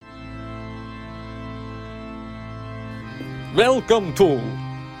Welcome to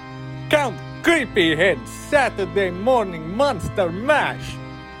Count Creepyhead's Saturday Morning Monster Mash.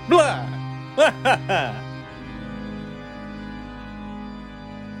 Blah!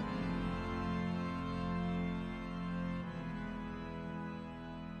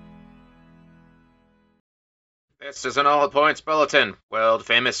 This is an all-points bulletin.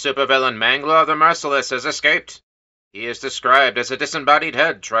 World-famous supervillain Manglor the Merciless has escaped. He is described as a disembodied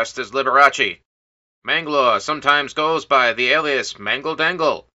head dressed as Liberace. Manglor sometimes goes by the alias Mangle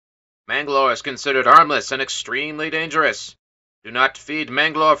Dangle. Manglor is considered harmless and extremely dangerous. Do not feed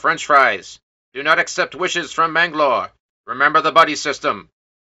Manglor French fries. Do not accept wishes from Manglor. Remember the buddy system.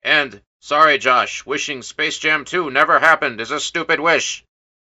 And, sorry Josh, wishing Space Jam 2 never happened is a stupid wish.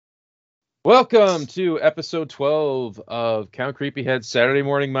 Welcome to episode 12 of Count Creepyhead's Saturday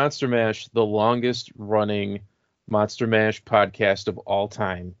Morning Monster Mash, the longest running Monster Mash podcast of all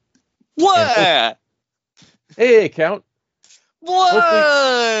time. What? Hey, Count.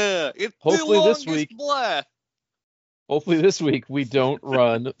 What? Hopefully this week. Blah. Hopefully this week we don't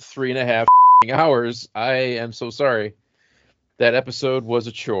run 3.5 hours. I am so sorry. That episode was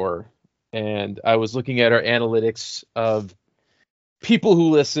a chore, and I was looking at our analytics of people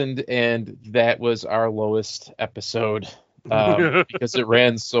who listened, and that was our lowest episode because it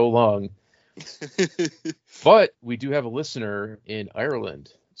ran so long. But we do have a listener in Ireland,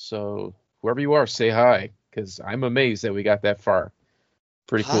 so whoever you are, say hi, because I'm amazed that we got that far.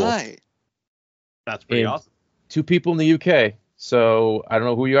 Pretty cool. Hi. That's pretty awesome. 2 people in the UK, so I don't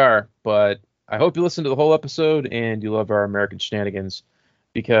know who you are, but I hope you listen to the whole episode and you love our American shenanigans,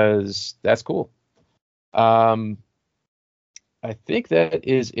 because that's cool. I think that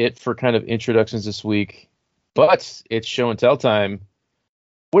is it for kind of introductions this week, but it's show and tell time.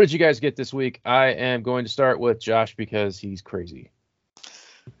 What did you guys get this week? I am going to start with Josh because he's crazy.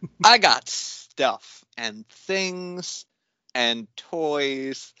 I got stuff and things and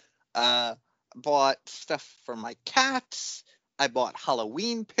toys. Bought stuff for my cats. I bought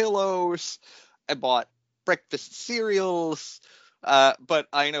Halloween pillows. I bought breakfast cereals. But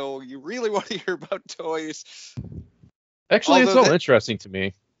I know you really want to hear about toys. Actually, it's all interesting to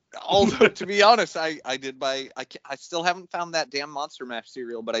me. Although, to be honest, I did buy. I still haven't found that damn Monster Mash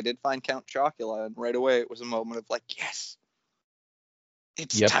cereal, but I did find Count Chocula, and right away it was a moment of like, yes,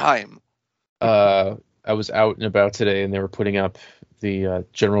 it's time. I was out and about today, and they were putting up the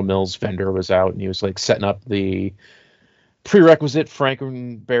General Mills vendor was out, and he was like setting up the prerequisite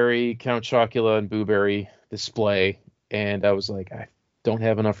Frankenberry, Count Chocula, and Booberry display, and I was like, I don't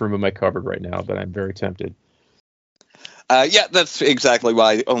have enough room in my cupboard right now, but I'm very tempted. Yeah, that's exactly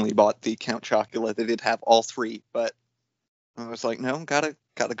why I only bought the Count Chocula. They did have all 3, but I was like, no, gotta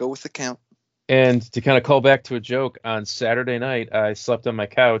go with the Count. And to kind of call back to a joke, on Saturday night, I slept on my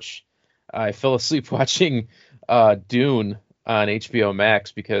couch. I fell asleep watching Dune on HBO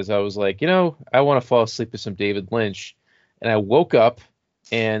Max because I was like, I want to fall asleep with some David Lynch. And I woke up,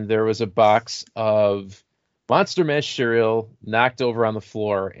 and there was a box of Monster Mash cereal knocked over on the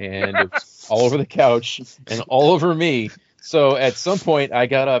floor, and it was all over the couch and all over me. So at some point, I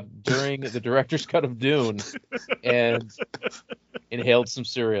got up during the director's cut of Dune and inhaled some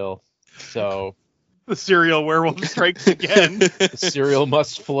cereal. So the cereal werewolf strikes again. The cereal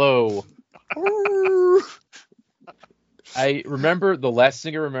must flow. The last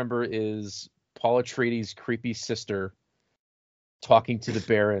thing I remember is Paul Atreides' creepy sister talking to the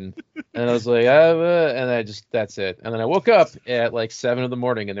Baron, and I was like, that's it. And then I woke up at like 7 a.m,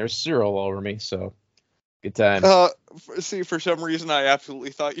 and there's cereal all over me. So good time. See, for some reason, I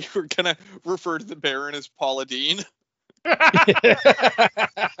absolutely thought you were gonna refer to the Baron as Paula Dean. The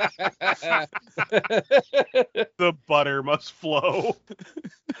butter must flow.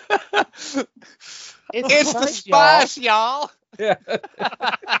 It's the spice, y'all. Yeah.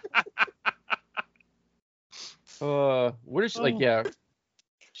 What is she, like? Yeah,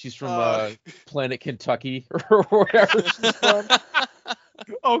 she's from Planet Kentucky or wherever she's from.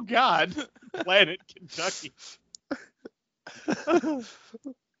 Oh God, Planet Kentucky.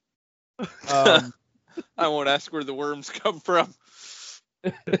 I won't ask where the worms come from.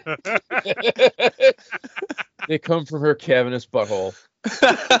 They come from her cavernous butthole.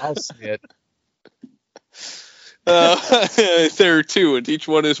 I'll say it. There are 2, and each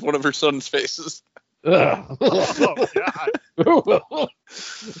one is one of her son's faces. Ugh. Oh God.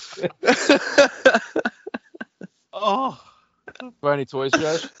 Oh. Buy any toys,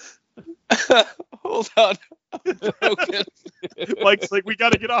 Josh? Hold on. I'm broken. Mike's like, we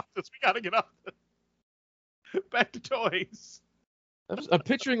gotta get off this. Back to toys. I'm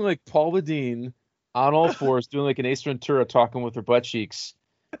picturing like Paula Deen on all fours doing like an Ace Ventura talking with her butt cheeks,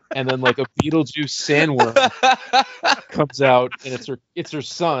 and then like a Beetlejuice sandworm comes out, and it's her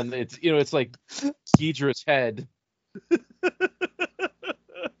son. It's like Ghidra's head, and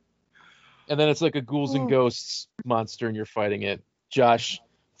then it's like a ghouls and ghosts monster, and you're fighting it. Josh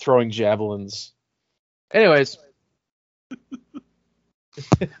throwing javelins. Anyways.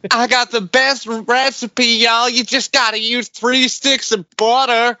 I got the best recipe, y'all. You just gotta use 3 sticks of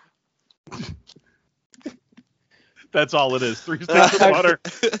butter. That's all it is. 3 sticks of butter.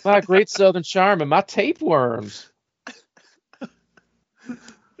 My great Southern charm and my tapeworms.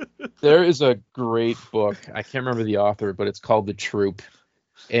 There is a great book. I can't remember the author, but it's called The Troop.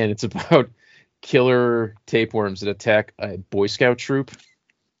 And it's about killer tapeworms that attack a Boy Scout troop.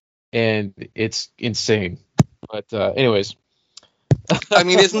 And it's insane. But anyways. I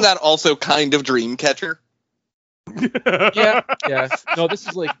mean, isn't that also kind of Dreamcatcher? Yeah. No, this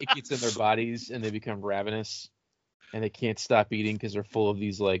is like it gets in their bodies and they become ravenous. And they can't stop eating because they're full of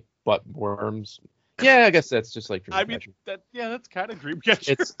these like butt worms. Yeah, I guess that's just like Dreamcatcher. I mean, that's kind of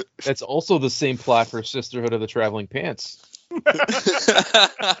Dreamcatcher. That's also the same plot for Sisterhood of the Traveling Pants.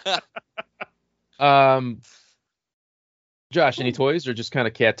 Josh, any toys or just kind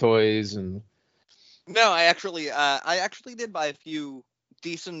of cat toys and? No, I actually did buy a few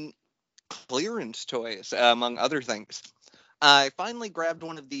decent clearance toys, among other things. I finally grabbed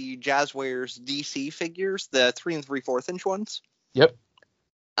one of the Jazzwares DC figures, the 3 3/4 inch ones. Yep.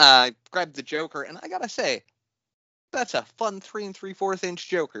 I grabbed the Joker, and I gotta say, that's a fun 3 3/4 inch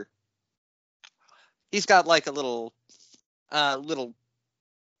Joker. He's got like a little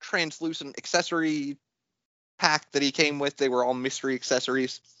translucent accessory pack that he came with. They were all mystery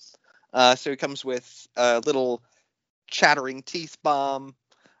accessories. So he comes with a little chattering teeth bomb,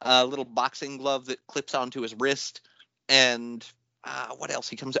 a little boxing glove that clips onto his wrist, and what else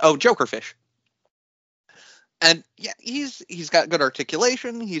he comes? Oh, Jokerfish. And yeah, he's got good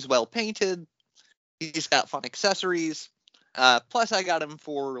articulation. He's well painted. He's got fun accessories. Plus, I got him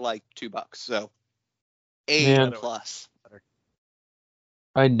for like $2, so A plus.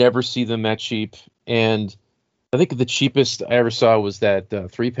 I never see them that cheap, and I think the cheapest I ever saw was that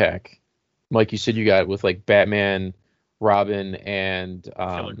 3-pack. Mike, you said you got with like Batman, Robin, and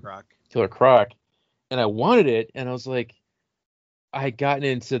Killer Croc, and I wanted it, and I was like, I had gotten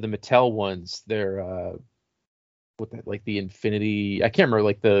into the Mattel ones. They're like the Infinity. I can't remember.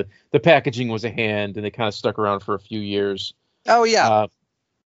 Like the packaging was a hand, and they kind of stuck around for a few years. Oh yeah.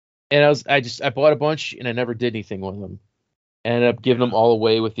 And I bought a bunch, and I never did anything with them. I ended up giving them all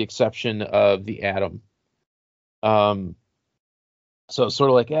away, with the exception of the Atom. So it's sort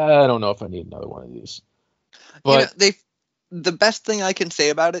of like, I don't know if I need another one of these. But the best thing I can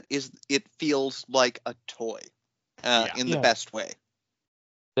say about it is it feels like a toy, in the best way.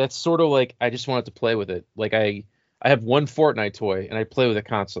 That's sort of like, I just wanted to play with it. Like I have one Fortnite toy and I play with it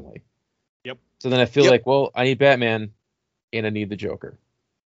constantly. Yep. So then I feel like, well, I need Batman and I need the Joker.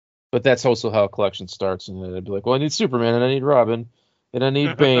 But that's also how a collection starts. And then I'd be like, well, I need Superman and I need Robin and I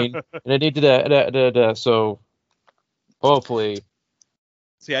need Bane and I need da. So hopefully.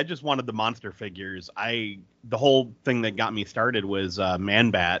 See, I just wanted the monster figures. The whole thing that got me started was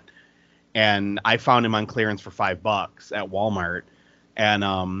Man-Bat, and I found him on clearance for $5 at Walmart. And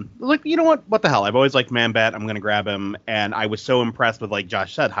like, you know what the hell? I've always liked Man-Bat. I'm gonna grab him, and I was so impressed with, like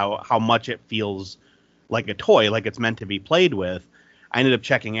Josh said, how much it feels like a toy, like it's meant to be played with. I ended up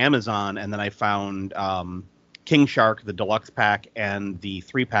checking Amazon, and then I found King Shark, the deluxe pack, and the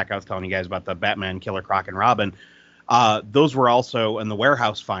 3-pack I was telling you guys about, the Batman, Killer Croc, and Robin. Those were also in the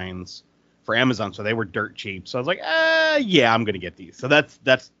warehouse finds for Amazon, so they were dirt cheap. So I was like, yeah, I'm gonna get these. So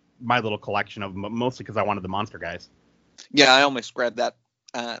that's my little collection of them, mostly because I wanted the monster guys. Yeah, I almost grabbed that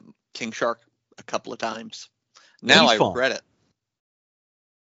King Shark a couple of times. Now I regret it.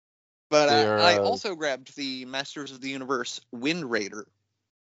 But I also grabbed the Masters of the Universe Wind Raider.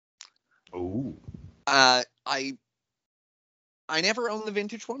 Ooh. I never owned the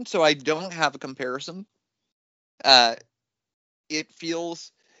vintage one, so I don't have a comparison. It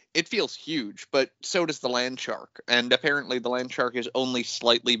feels huge, but so does the Land Shark, and apparently the Land Shark is only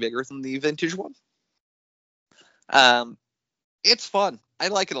slightly bigger than the vintage one. It's fun. I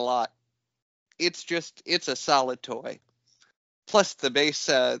like it a lot. It's a solid toy. Plus the base,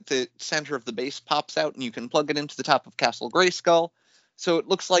 the center of the base pops out, and you can plug it into the top of Castle Grayskull, so it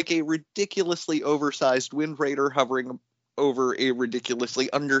looks like a ridiculously oversized Wind Raider hovering over a ridiculously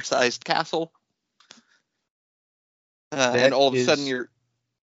undersized castle. And all of a sudden you're...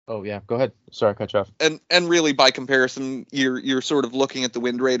 Oh yeah, go ahead. Sorry, I cut you off. And really, by comparison, you're sort of looking at the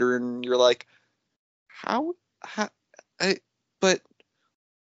Wind Raider and you're like, but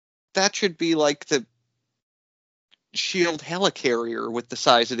that should be like shield helicarrier with the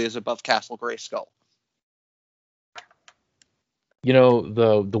size it is above Castle Grayskull. You know,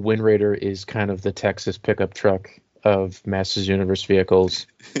 the Wind Raider is kind of the Texas pickup truck of Masters Universe vehicles.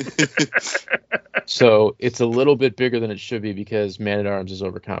 So it's a little bit bigger than it should be because Man-at-Arms is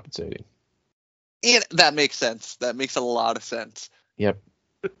overcompensating. And that makes sense. That makes a lot of sense. Yep.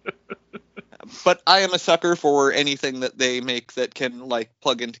 But I am a sucker for anything that they make that can like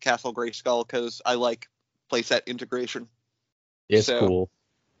plug into Castle Grayskull because I like playset integration. It's So- cool.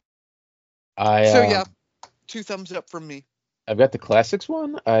 So yeah, 2 thumbs up from me. I've got the Classics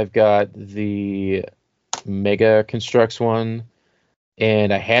one. I've got the Mega Constructs one.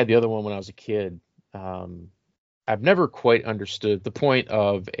 And I had the other one when I was a kid. I've never quite understood the point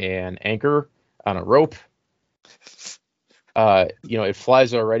of an anchor on a rope. It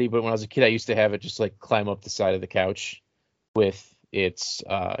flies already, but when I was a kid, I used to have it just like climb up the side of the couch with its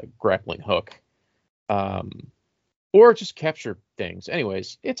grappling hook. Or just capture things.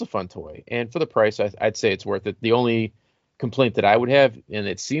 Anyways, it's a fun toy. And for the price, I'd say it's worth it. The only complaint that I would have, and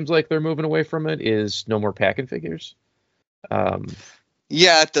it seems like they're moving away from it, is no more pack-in figures.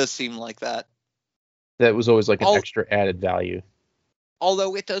 Yeah, it does seem like that. That was always like an Al- extra added value.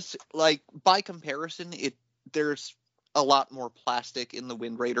 Although it does, like, by comparison, there's a lot more plastic in the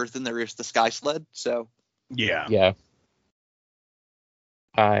Wind Raider than there is the Sky Sled, so... Yeah. Yeah.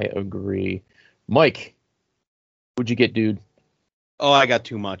 I agree. Mike, what'd you get, dude? Oh, I got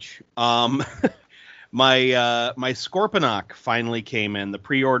too much. My Scorponok finally came in, the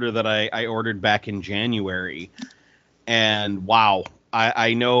pre-order that I ordered back in January. And wow,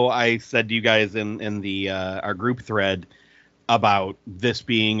 I know I said to you guys in the our group thread about this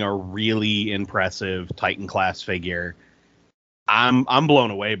being a really impressive Titan class figure. I'm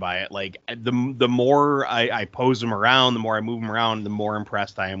blown away by it. Like the more I pose him around, the more I move him around, the more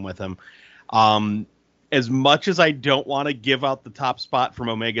impressed I am with him. As much as I don't want to give out the top spot from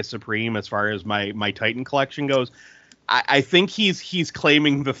Omega Supreme as far as my Titan collection goes, I think he's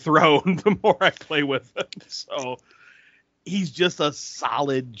claiming the throne the more I play with him. So he's just a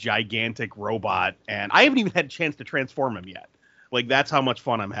solid, gigantic robot, and I haven't even had a chance to transform him yet. Like, that's how much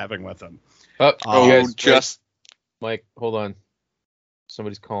fun I'm having with him. Oh, you guys, just... Mike, hold on.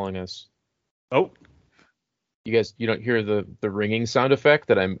 Somebody's calling us. Oh, You guys, you don't hear the ringing sound effect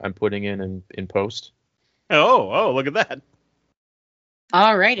that I'm putting in post? oh, look at that.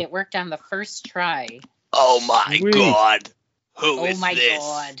 All right, it worked on the first try. Oh my Sweet. god. Who Oh is my this?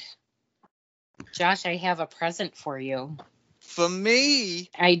 god. Josh, I have a present for you. For me?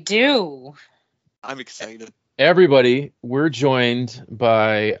 I do. I'm excited. Everybody, we're joined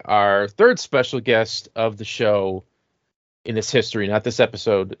by our third special guest of the show in this history, not this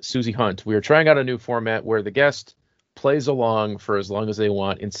episode, Susie Hunt. We are trying out a new format where the guest plays along for as long as they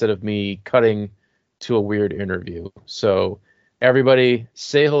want instead of me cutting to a weird interview. So everybody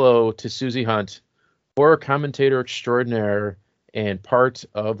say hello to Susie Hunt, horror commentator extraordinaire and part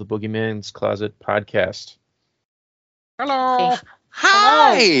of the Boogeyman's Closet podcast. Hello.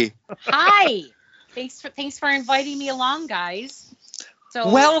 Hi! Hi. Thanks for inviting me along, guys.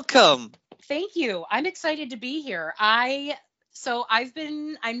 So Welcome! thank you. I'm excited to be here. I'm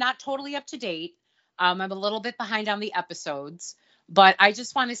not totally up to date. I'm a little bit behind on the episodes, but I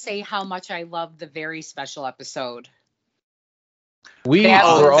just want to say how much I love the very special episode. We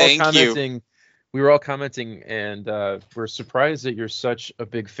Oh, were all thank you. commenting. We were all commenting, and we're surprised that you're such a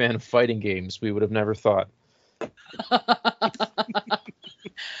big fan of fighting games. We would have never thought.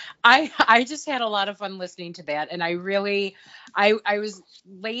 I just had a lot of fun listening to that, and I was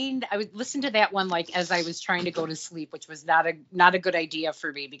listening to that one like as I was trying to go to sleep, which was not a good idea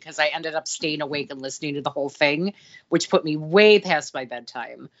for me because I ended up staying awake and listening to the whole thing, which put me way past my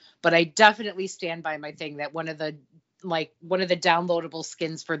bedtime. But I definitely stand by my thing that one of the downloadable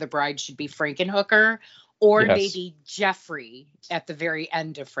skins for the bride should be Frankenhooker, or Yes. maybe Jeffrey at the very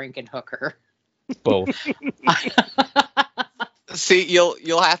end of Frankenhooker. Both. See,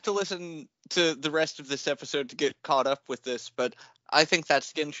 you'll have to listen to the rest of this episode to get caught up with this, but I think that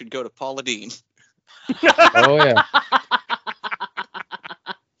skin should go to Paula Deen. Oh yeah.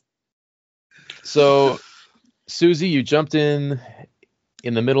 So, Susie, you jumped in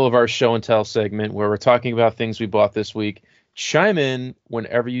the middle of our show and tell segment where we're talking about things we bought this week. Chime in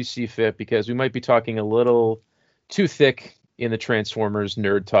whenever you see fit because we might be talking a little too thick in the Transformers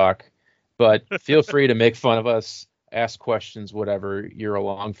nerd talk, but feel free to make fun of us, ask questions, whatever. You're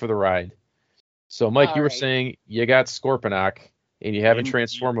along for the ride. So, Mike, All you were right. saying you got Scorponok and you haven't Indeed.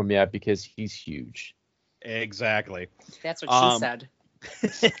 transformed him yet because he's huge. Exactly. That's what she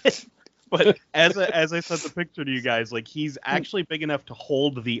said. But as I sent the picture to you guys, like he's actually big enough to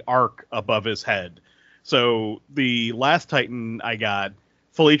hold the arc above his head, So the last Titan I got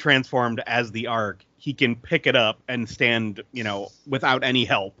fully transformed as the Ark. He can pick it up and stand, without any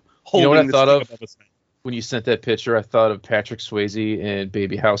help. You know what I the thought stick of? above his head. When you sent that picture, I thought of Patrick Swayze and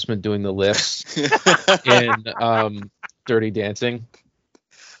Baby Houseman doing the lifts in Dirty Dancing.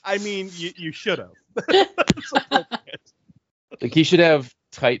 I mean, you should have. Like, he should have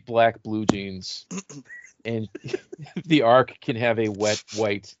tight black blue jeans, and the Ark can have a wet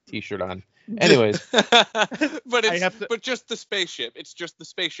white T-shirt on. Anyways, but just the spaceship. It's just the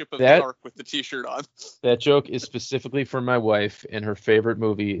spaceship of the Ark with the T-shirt on. That joke is specifically for my wife, and her favorite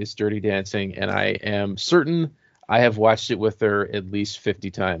movie is Dirty Dancing, and I am certain I have watched it with her at least 50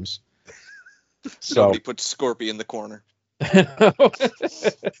 times. So Somebody put Scorpy in the corner. I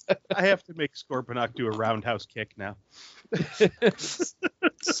have to make Scorponok do a roundhouse kick now.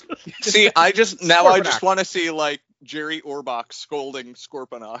 See, I just want to see like Jerry Orbach scolding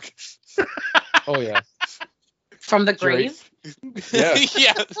Scorponok. Oh yeah, from the grave. Yeah,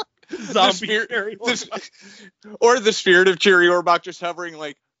 yeah. Or the spirit of Jerry Orbach just hovering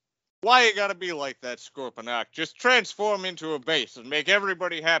like, why you gotta be like that, Scorponok? Just transform into a base and make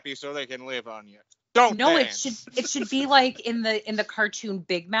everybody happy so they can live on you. Don't dance. it should be like in the cartoon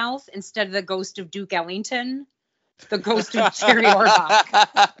Big Mouth, instead of the ghost of Duke Ellington, the ghost of Jerry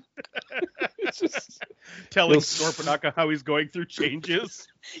Orbach. Telling Scorponok how he's going through changes.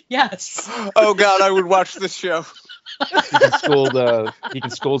 Yes. Oh God, I would watch this show. He can scold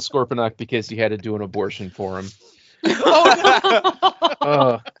Scorponok because he had to do an abortion for him. And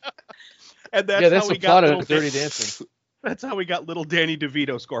that's how the we plot got of Dirty Dancing. That's how we got little Danny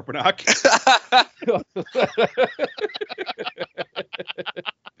DeVito Scorponok.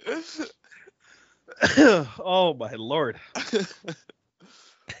 Oh my lord.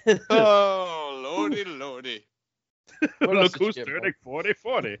 Oh lordy lordy. Look who's turning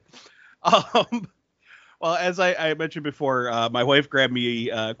 40-40. Well, as I mentioned before, my wife grabbed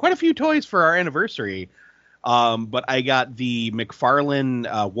me quite a few toys for our anniversary. But I got the McFarlane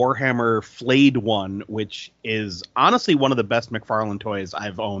Warhammer Flayed one, which is honestly one of the best McFarlane toys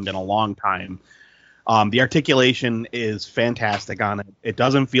I've owned in a long time. The articulation is fantastic on it. It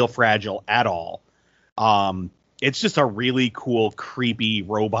doesn't feel fragile at all. It's just a really cool, creepy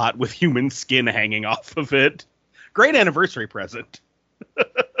robot with human skin hanging off of it. Great anniversary present.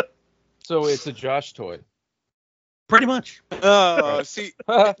 So it's a Josh toy. Pretty much. See,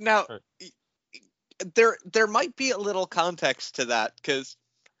 now there might be a little context to that, because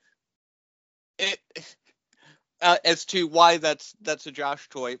it as to why that's a Josh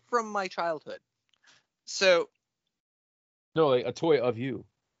toy from my childhood. So No, like a toy of you.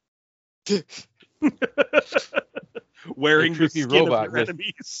 Wearing a the creepy skin robot of with your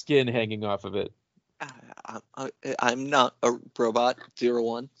enemies. skin hanging off of it. I'm not a robot.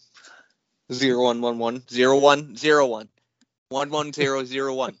 01 0111 0101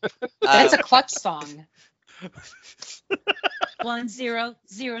 11001. That's a Clutch song.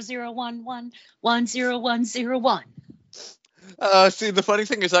 100011 10101. See, the funny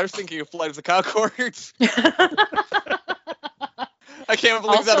thing is, I was thinking of Flight of the Conchords. I can't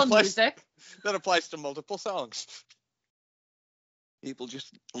believe Also music. that applies to multiple songs. People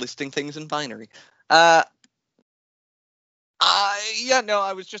just listing things in binary. I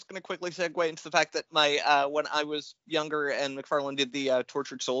was just going to quickly segue into the fact that my when I was younger and McFarlane did the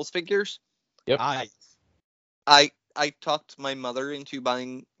Tortured Souls figures. Yep. I talked my mother into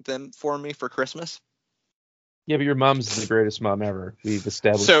buying them for me for Christmas. Yeah, but your mom's the greatest mom ever. We've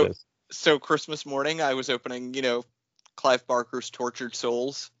established this. So Christmas morning, I was opening, Clive Barker's Tortured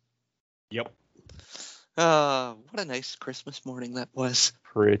Souls. Yep. What a nice Christmas morning that was.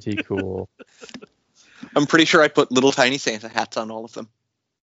 Pretty cool. I'm pretty sure I put little tiny Santa hats on all of them.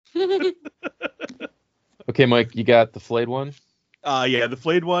 Okay, Mike, you got the flayed one? Yeah, the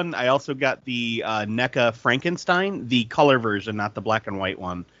flayed one. I also got the NECA Frankenstein, the color version, not the black and white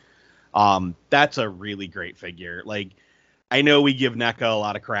one. That's a really great figure. Like, I know we give NECA a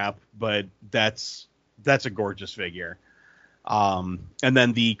lot of crap, but that's a gorgeous figure. And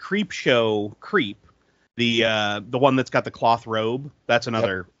then the Creep Show Creep, the one that's got the cloth robe, that's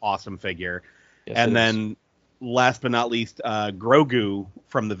another awesome figure. Yes, and then last but not least, Grogu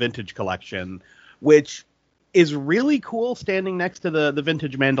from the Vintage Collection, which is really cool standing next to the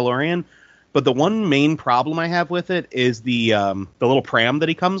Vintage Mandalorian. But the one main problem I have with it is the little pram that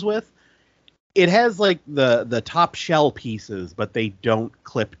he comes with. It has like the top shell pieces, but they don't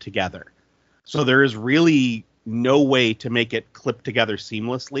clip together. So there is really no way to make it clip together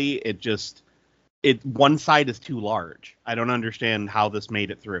seamlessly. One side is too large. I don't understand how this made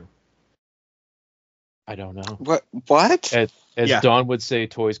it through. I don't know. What? As Dawn would say,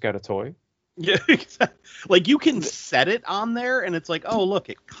 toys got a toy. Yeah, like you can set it on there, and it's like, oh look,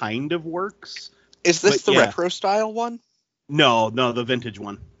 it kind of works. Is this But the yeah. retro style one? No, the vintage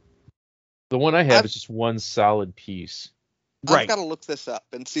one. The one I have I've- is just one solid piece. I've Right. got to look this up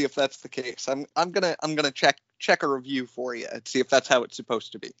and see if that's the case. I'm gonna check a review for you and see if that's how it's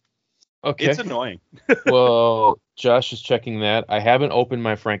supposed to be. Okay. It's annoying. Well, Josh is checking that. I haven't opened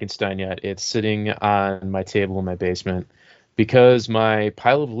my Frankenstein yet. It's sitting on my table in my basement because my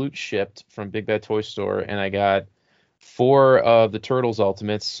pile of loot shipped from Big Bad Toy Store, and I got 4 of the Turtles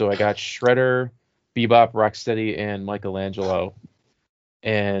Ultimates. So I got Shredder, Bebop, Rocksteady, and Michelangelo.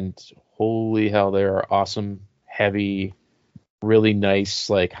 And holy hell, they are awesome, heavy, really nice,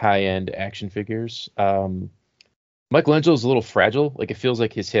 like high-end action figures. Michelangelo's a little fragile. Like, it feels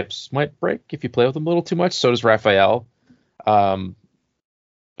like his hips might break if you play with him a little too much. So does Raphael.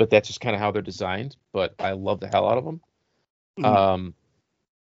 But that's just kind of how they're designed. But I love the hell out of them.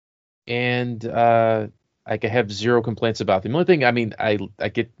 I have zero complaints about them. The only thing, I mean, I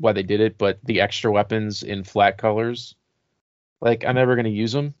get why they did it, but the extra weapons in flat colors, like, I'm never going to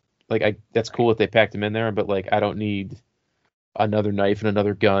use them. Like, that's cool that they packed them in there, but, like, I don't need another knife and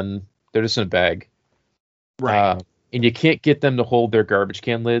another gun. They're just in a bag. Right. And you can't get them to hold their garbage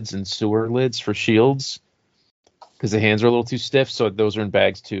can lids and sewer lids for shields because the hands are a little too stiff. So those are in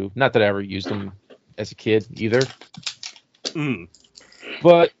bags too. Not that I ever used them as a kid either. Mm.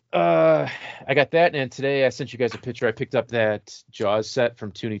 But I got that, and today I sent you guys a picture. I picked up that Jaws set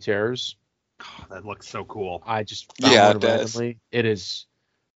from Toonie Terrors. Oh, that looks so cool. I just found Yeah, one it does. randomly. It is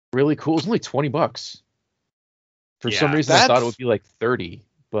really cool. It's only $20. For some Yeah, reason, I thought it that's- would be like 30,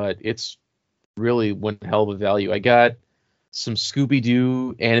 but it's really one hell of a value. I got some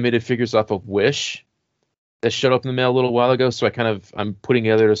Scooby-Doo animated figures off of Wish that showed up in the mail a little while ago. So I'm putting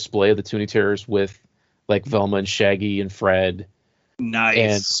together a display of the Toonie Terrors with like Velma and Shaggy and Fred Nice.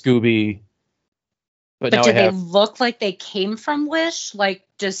 and Scooby. But But now do I have. they look like they came from Wish? Like,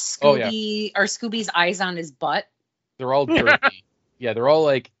 does Oh, yeah. Scooby are Scooby's eyes on his butt? They're all dirty. Yeah, they're all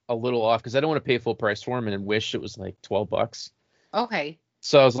like a little off because I don't want to pay full price for them. And in Wish it was like $12. Okay.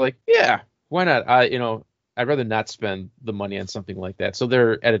 So I was like, yeah, why not? I'd rather not spend the money on something like that. So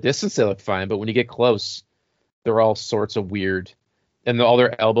they're at a distance, they look fine, but when you get close, they're all sorts of weird, and all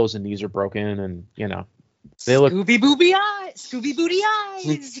their elbows and knees are broken, and they look. Scooby Booby eyes. Scooby Booty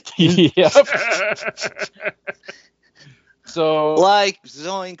eyes. Yep. So Like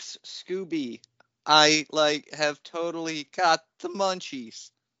Zoinks Scooby, I have totally got the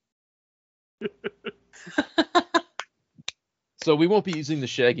munchies. So we won't be using the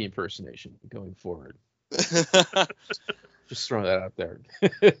Shaggy impersonation going forward. Just throwing that out there.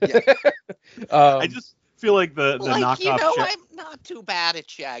 I just feel like the knockoff. I'm not too bad at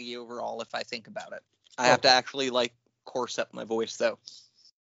Shaggy overall if I think about it. I have to actually coarse up my voice though.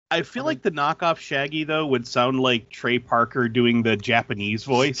 I feel like the knockoff Shaggy though would sound like Trey Parker doing the Japanese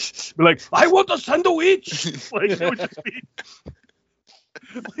voice. Be like, I want a sandwich. Like it would just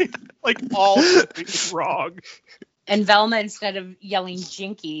be like all completely wrong. And Velma, instead of yelling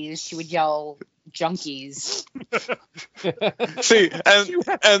jinkies, she would yell junkies. See, She would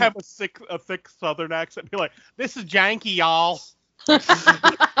have a thick Southern accent. Be like, this is janky, y'all. see, and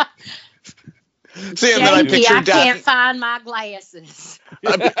then I Janky, picture I can't Daphne. find my glasses.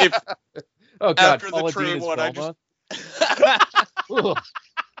 If, Oh God, After the Paula true Deen is one, I Velma. Ugh.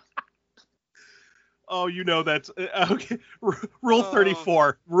 Oh, that's okay. Rule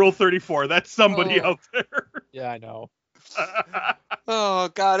 34. Rule 34. That's somebody Oh. out there. Yeah, I know. oh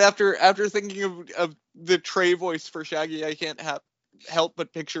God, after thinking of the Trey voice for Shaggy, I can't help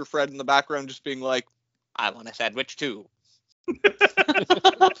but picture Fred in the background just being like, I want a sandwich too.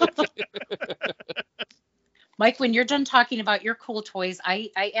 Mike, when you're done talking about your cool toys,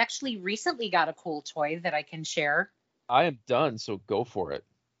 I actually recently got a cool toy that I can share. I am done, so go for it.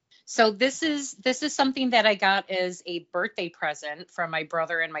 So this is something that I got as a birthday present from my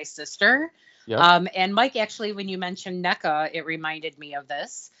brother and my sister. Yeah. And Mike, actually, when you mentioned NECA, it reminded me of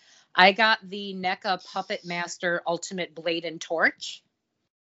this. I got the NECA Puppet Master Ultimate Blade and Torch.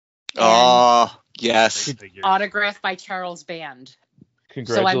 And Oh, yes. autographed by Charles Band.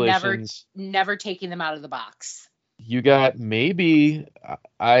 Congratulations. Never taking them out of the box. You got maybe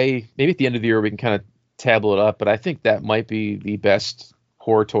at the end of the year we can kind of tabble it up, but I think that might be the best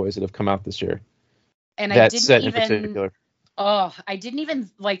horror toys that have come out this year. And That set in particular. I didn't even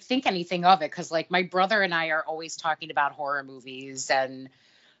think anything of it because my brother and I are always talking about horror movies and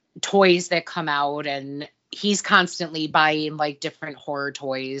toys that come out, and he's constantly buying different horror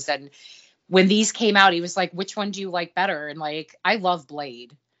toys. And when these came out, he was like, which one do you like better? And I love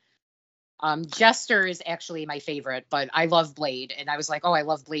Blade. Jester is actually my favorite, but I love Blade. And I was like, oh, I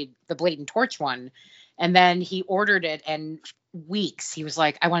love Blade, the Blade and Torch one. And then he ordered it, and weeks he was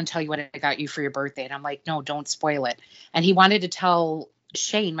like, I want to tell you what I got you for your birthday. And I'm like, no, don't spoil it. And he wanted to tell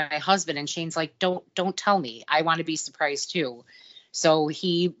Shane, my husband, and Shane's like, don't tell me. I want to be surprised too. So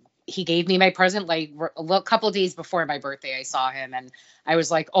he gave me my present like a couple of days before my birthday. I saw him, and I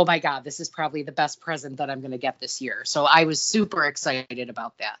was like, oh my God, this is probably the best present that I'm going to get this year. So I was super excited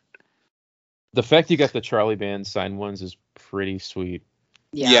about that. The fact you got the Charlie Band signed ones is pretty sweet.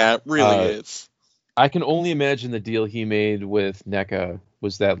 Yeah, it really is. I can only imagine the deal he made with NECA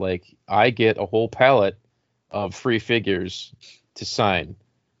was that, like, I get a whole palette of free figures to sign.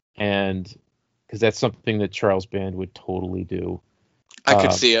 And because that's something that Charles Band would totally do. I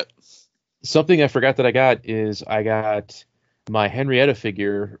could see it. Something I forgot that I got is I got my Henrietta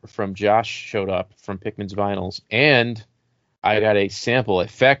figure from Josh showed up from Pickman's Vinyls. And I got a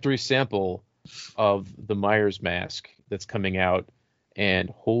factory sample of the Myers mask that's coming out. And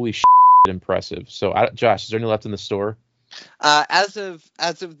holy shit, impressive. So, Josh, is there any left in the store? As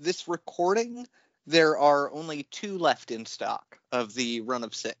of this recording, there are only 2 left in stock of the run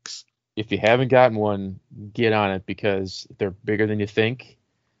of 6. If you haven't gotten one, get on it because they're bigger than you think,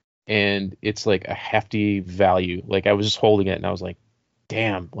 and it's like a hefty value. Like, I was just holding it, and I was like,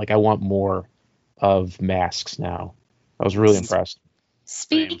 damn, like I want more of masks now. I was really impressed.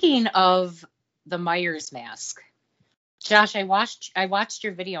 Speaking of the Myers mask, Josh, I watched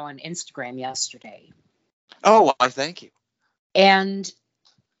your video on Instagram yesterday. Oh, why, thank you. And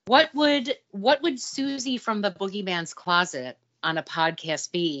what would Susie from the Boogeyman's Closet on a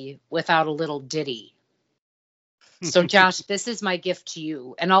podcast be without a little ditty? So, Josh, this is my gift to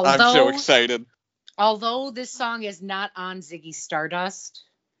you. And I'm so excited. Although this song is not on Ziggy Stardust,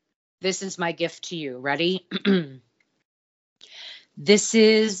 this is my gift to you. Ready? This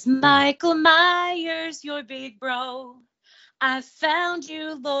is Michael Myers, your big bro. I found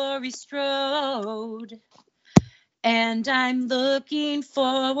you, Laurie Strode. And I'm looking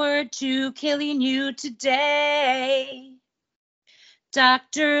forward to killing you today.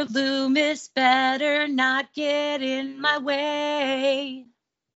 Dr. Loomis better not get in my way.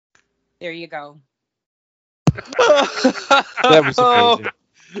 There you go. That was amazing.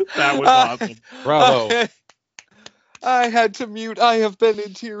 That was awesome. Bravo. I had to mute. I have been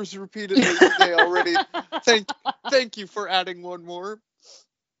in tears repeatedly today already. Thank you for adding one more.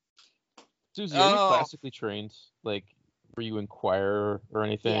 Susie, are you classically trained? Like, were you in choir or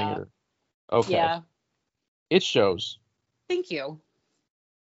anything? Yeah. Or... Okay. Yeah. It shows. Thank you.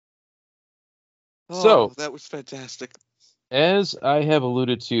 So, that was fantastic. As I have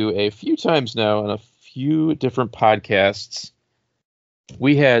alluded to a few times now on a few different podcasts,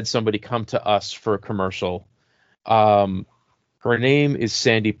 we had somebody come to us for a commercial. Her name is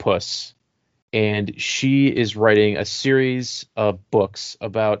Sandy Puss, and she is writing a series of books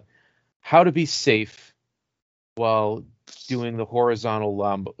about how to be safe while doing the horizontal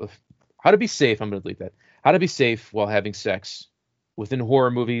how to be safe. I'm going to delete that. How to be safe while having sex within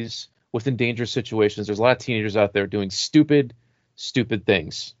horror movies, within dangerous situations. There's a lot of teenagers out there doing stupid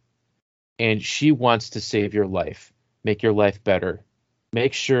things, and she wants to save your life, make your life better,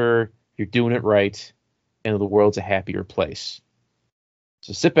 make sure you're doing it right, and the world's a happier place.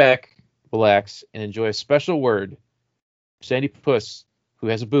 So sit back, relax, and enjoy a special word for Sandy Puss, who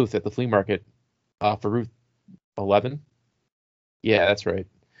has a booth at the flea market off of Route 11. Yeah, that's right.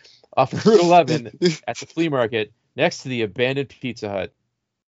 Off of Route 11 at the flea market next to the abandoned Pizza Hut.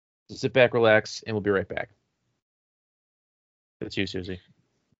 So sit back, relax, and we'll be right back. That's you, Susie.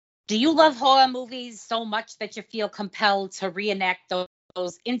 Do you love horror movies so much that you feel compelled to reenact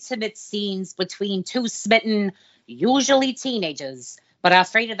those intimate scenes between two smitten, usually teenagers, but are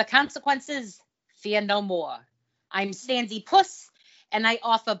afraid of the consequences? Fear no more. I'm Sandy Puss, and I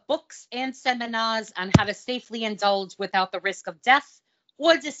offer books and seminars on how to safely indulge without the risk of death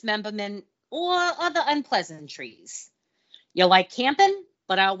or dismemberment or other unpleasantries. You like camping,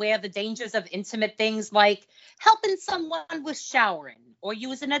 but are aware of the dangers of intimate things like helping someone with showering or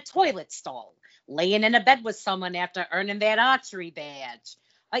using a toilet stall, laying in a bed with someone after earning that archery badge,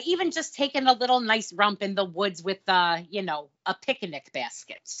 or even just taking a little nice romp in the woods with, a picnic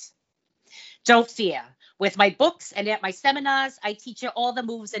basket. Don't fear. With my books and at my seminars, I teach you all the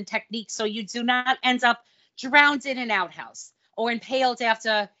moves and techniques so you do not end up drowned in an outhouse or impaled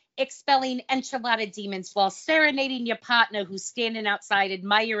after expelling enchilada demons while serenading your partner who's standing outside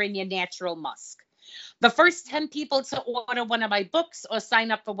admiring your natural musk. The first 10 people to order one of my books or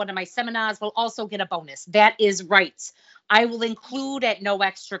sign up for one of my seminars will also get a bonus. That is right. I will include at no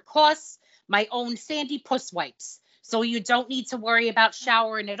extra cost my own Sandy Puss wipes so you don't need to worry about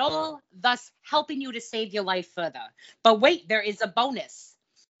showering at all, thus helping you to save your life further. But wait, there is a bonus.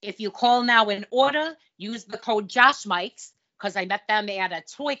 If you call now and order, use the code JoshMikes, because I met them at a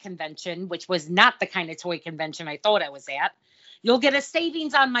toy convention, which was not the kind of toy convention I thought I was at. You'll get a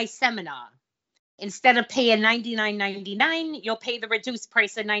savings on my seminar. Instead of paying $99.99, you'll pay the reduced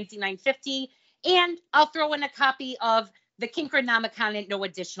price of $99.50, and I'll throw in a copy of the Kinkernomicon at no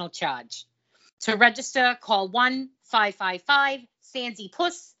additional charge. To register, call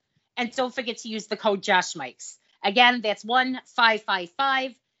 1-555-SANDY-PUSS, and don't forget to use the code JoshMikes. Again, that's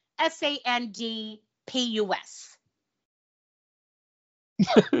 1-555-SANDPUS.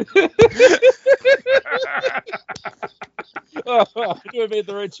 You made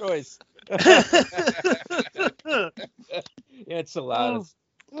the right choice. Enchiladas.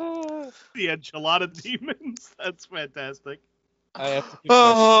 The enchilada demons. That's fantastic. I have to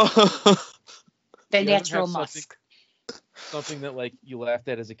confess, The you ever natural have musk. something that like you laughed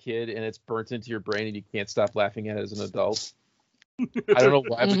at as a kid and it's burnt into your brain and you can't stop laughing at it as an adult. I don't know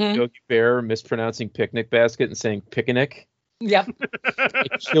why, but Yogi Bear mispronouncing picnic basket and saying picnic, Yep.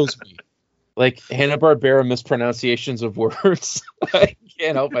 it kills me. Like Hanna-Barbera mispronunciations of words. I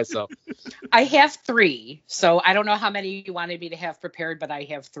can't help myself. I have 3, so I don't know how many you wanted me to have prepared, but I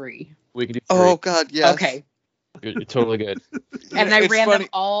have 3. We can do Oh, three. God, yes. Okay. You're totally good. And I It's ran funny. them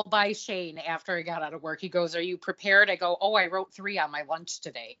all by Shane after I got out of work. He goes, "Are you prepared?" I go, "Oh, I wrote 3 on my lunch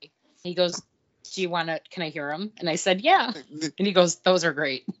today." He goes, "Do you want to, can I hear them?" And I said, "Yeah." And he goes, "Those are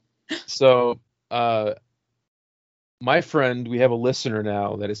great." So, my friend, we have a listener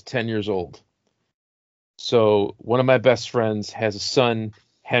now that is 10 years old. So one of my best friends has a son,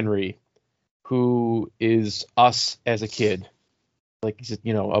 Henry, who is us as a kid. Like he's,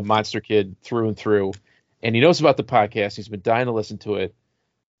 a monster kid through and through. And he knows about the podcast. He's been dying to listen to it.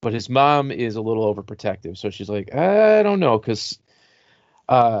 But his mom is a little overprotective. So she's like, I don't know, because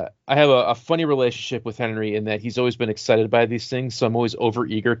I have a funny relationship with Henry in that he's always been excited by these things. So I'm always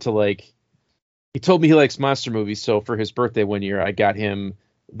overeager to like. He told me he likes monster movies. So for his birthday one year, I got him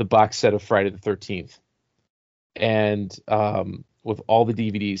the box set of Friday the 13th. And with all the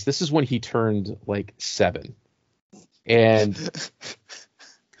DVDs, this is when he turned like 7. And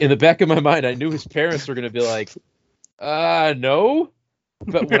in the back of my mind, I knew his parents were going to be like, no.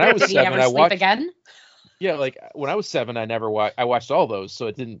 But when I was Did he 7, ever I sleep watched. again? Yeah, like when I was 7, I never watched. I watched all those, so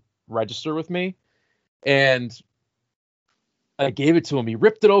it didn't register with me. And I gave it to him. He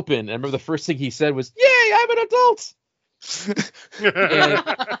ripped it open. And I remember the first thing he said was, "Yay, I'm an adult." And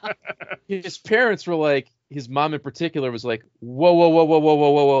his parents were like, his mom in particular was like, "Whoa, whoa, whoa, whoa, whoa,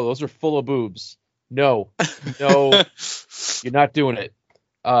 whoa, whoa, whoa! Those are full of boobs. No, you're not doing it."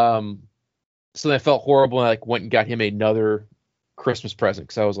 So then I felt horrible, and I like went and got him another Christmas present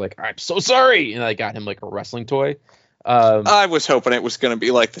because I was like, "I'm so sorry," and I got him like a wrestling toy. I was hoping it was going to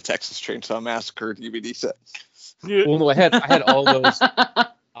be like the Texas Chainsaw Massacre DVD set. Well, no, I had all those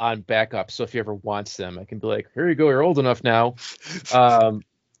on backup, so if he ever wants them, I can be like, "Here you go, you're old enough now."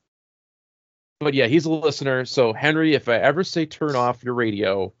 But yeah, he's a listener. So Henry, if I ever say turn off your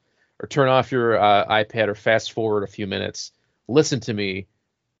radio or turn off your iPad or fast forward a few minutes, listen to me.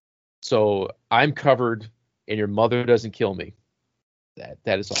 So I'm covered and your mother doesn't kill me.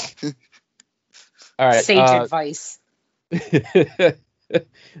 That is all. All right. Sage advice. I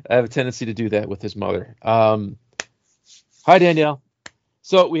have a tendency to do that with his mother. Hi, Danielle.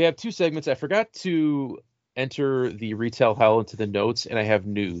 So we have 2 segments. I forgot to enter the retail hell into the notes, and I have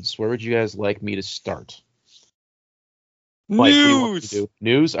news. Where would you guys like me to start? Mike, what do you want me to do?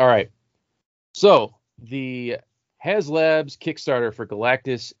 News? All right. So the HasLabs Kickstarter for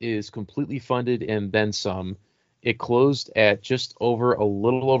Galactus is completely funded and then some. It closed at just over a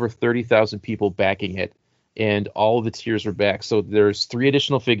little over 30,000 people backing it, and all of the tiers are back. So there's 3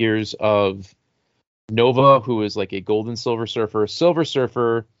 additional figures of Nova, who is like a gold and silver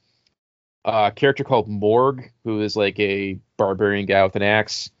surfer, a character called Morg, who is like a barbarian guy with an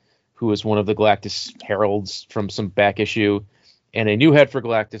axe, who is one of the Galactus heralds from some back issue, and a new head for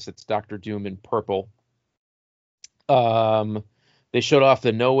Galactus that's Doctor Doom in purple. They showed off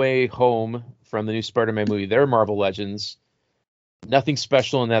the No Way Home from the new Spider-Man movie. They're Marvel Legends. Nothing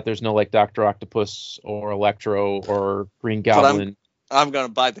special in that. There's no like Dr. Octopus or Electro or Green Goblin. I'm going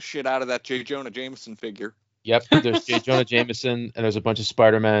to buy the shit out of that J. Jonah Jameson figure. Yep, there's J. Jonah Jameson, and there's a bunch of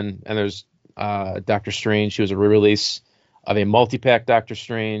Spider-Men, and there's Doctor Strange, who is a re-release of a multi-pack Doctor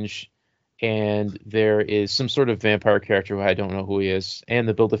Strange, and there is some sort of vampire character who I don't know who he is, and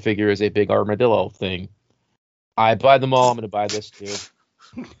the Build-A-Figure is a big armadillo thing. I buy them all. I'm going to buy this too.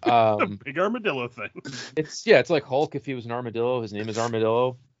 The big armadillo thing. It's like Hulk if he was an armadillo. His name is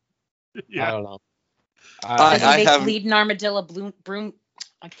Armadillo. Yeah. I don't know. Does I he make have- bleeding armadillo broom?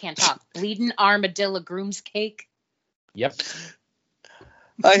 I can't talk. Bleeding armadillo groom's cake. Yep.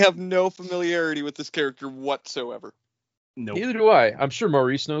 I have no familiarity with this character whatsoever. Nope. Neither do I. I'm sure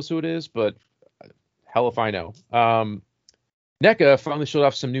Maurice knows who it is, but hell if I know. NECA finally showed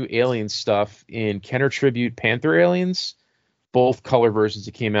off some new alien stuff in Kenner Tribute Panther aliens, both color versions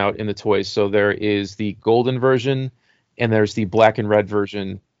that came out in the toys. So there is the golden version and there's the black and red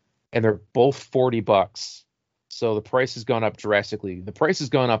version, and they're both $40. So the price has gone up drastically. The price has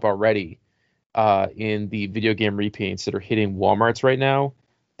gone up already in the video game repaints that are hitting Walmarts right now.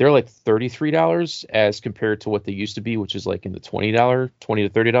 They're like $33 as compared to what they used to be, which is like in the $20 to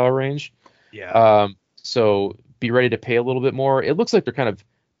 $30 range. Yeah. So be ready to pay a little bit more. It looks like they're kind of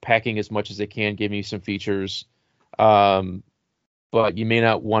packing as much as they can, giving you some features. But you may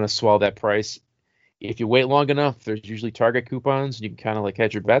not want to swallow that price. If you wait long enough, there's usually Target coupons. You can kind of like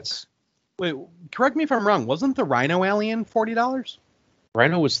hedge your bets. Wait, correct me if I'm wrong. Wasn't the Rhino alien $40?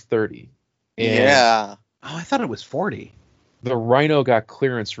 Rhino was 30. And Yeah. Oh, I thought it was 40. the Rhino got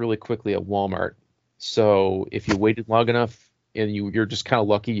clearance really quickly at Walmart. So if you waited long enough and you're just kind of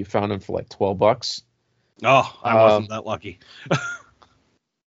lucky, you found them for like $12. Oh, I wasn't that lucky.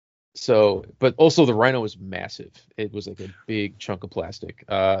 So, but also the Rhino was massive. It was like a big chunk of plastic.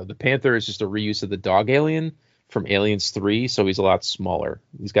 The Panther is just a reuse of the dog alien from Aliens 3, so he's a lot smaller.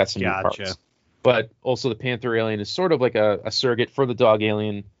 He's got some new Gotcha. parts. But also the Panther alien is sort of like a surrogate for the dog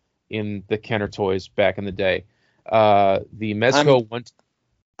alien in the Kenner toys back in the day. The Mezco one.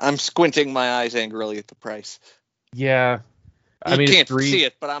 I'm squinting my eyes angrily at the price. Yeah. You I mean, can't it's three. see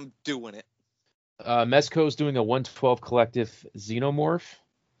it, but I'm doing it. Mezco's doing a 112 collective Xenomorph.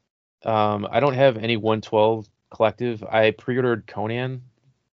 I don't have any 112 collective. I pre-ordered Conan.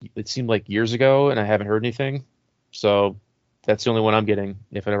 It seemed like years ago, and I haven't heard anything. So that's the only one I'm getting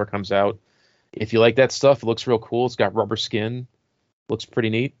if it ever comes out. If you like that stuff, it looks real cool. It's got rubber skin. Looks pretty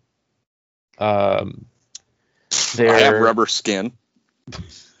neat. I have rubber skin.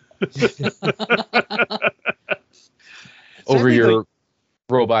 over Sadly, your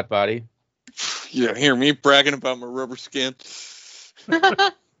robot body. You don't hear me bragging about my rubber skin.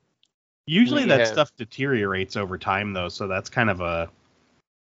 Usually We that have- stuff deteriorates over time, though, so that's kind of a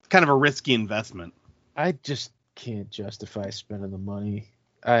risky investment. I just can't justify spending the money.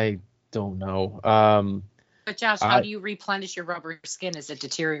 I don't know. But Josh, how do you replenish your rubber skin as it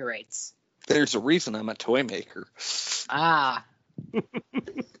deteriorates? There's a reason I'm a toy maker. Ah,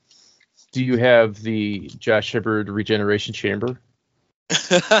 Do you have the Josh Hibbard regeneration chamber?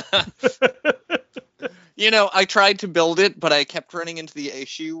 You know, I tried to build it, but I kept running into the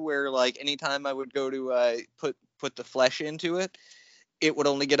issue where, like, anytime I would go to put the flesh into it, it would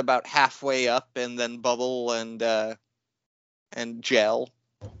only get about halfway up and then bubble and gel.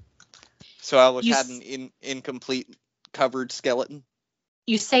 So I was You had s- an incomplete covered skeleton.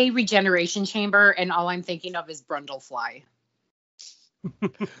 you say regeneration chamber, and all I'm thinking of is Brundlefly.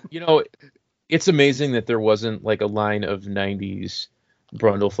 You know, it's amazing that there wasn't like a line of 90s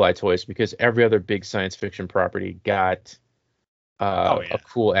Brundlefly toys, because every other big science fiction property got a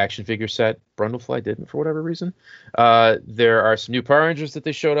cool action figure set. Brundlefly didn't, for whatever reason. There are some new Power Rangers that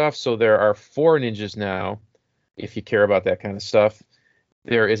they showed off. So there are 4 ninjas now, if you care about that kind of stuff.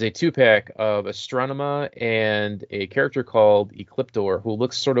 There is a 2-pack of Astronema and a character called Ecliptor, who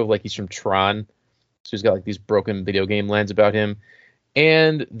looks sort of like he's from Tron. So he's got like these broken video game lines about him.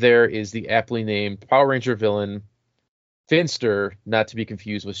 And there is the aptly named Power Ranger villain, Finster, not to be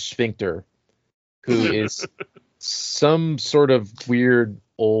confused with Sphincter, who is some sort of weird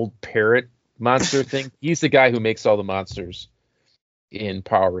old parrot monster thing. He's the guy who makes all the monsters in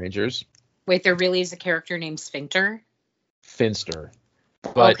Power Rangers. Wait, there really is a character named Sphincter? Finster.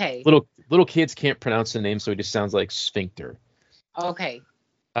 But Okay. little kids can't pronounce the name, so it just sounds like Sphincter. Okay.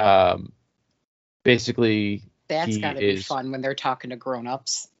 Basically, That's he got to be is- fun when they're talking to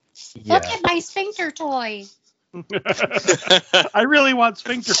grown-ups. yeah. Look at my Sphincter toy. I really want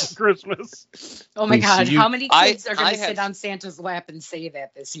Sphincter for Christmas. Oh my We God, see you- how many I- kids are going I to sit have- on Santa's lap and say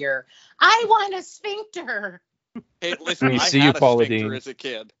that this year? I want a Sphincter. Hey, listen, We I see had you, a Paula sphincter Deen. as a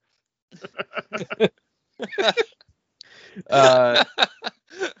kid. Uh,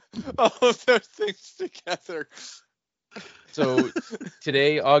 All of those things together. So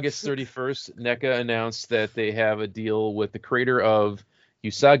today, August 31st, NECA announced that they have a deal with the creator of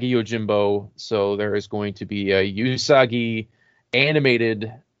Usagi Yojimbo. So there is going to be a Usagi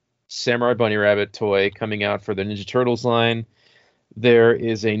animated Samurai Bunny Rabbit toy coming out for the Ninja Turtles line. There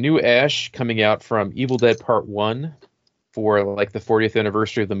is a new Ash coming out from Evil Dead Part 1 for like the 40th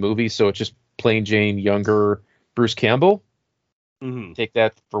anniversary of the movie. So it's just plain Jane younger Bruce Campbell. Mhm. Take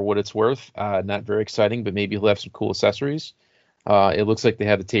that for what it's worth. Not very exciting, but maybe he'll have some cool accessories. It looks like they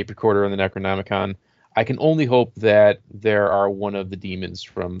have the tape recorder on the Necronomicon. I can only hope that there are one of the demons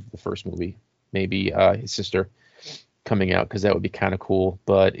from the first movie, maybe his sister, coming out, because that would be kind of cool.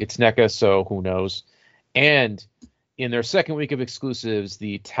 But it's NECA, so who knows? And in their second week of exclusives,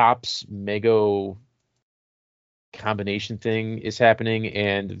 the Topps Mego combination thing is happening,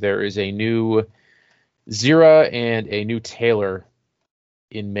 and there is a new Zira and a new Taylor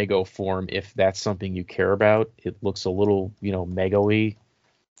in Mego form, if that's something you care about. It looks a little, Mego-y,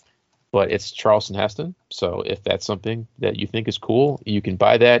 but it's Charleston Heston. So if that's something that you think is cool, you can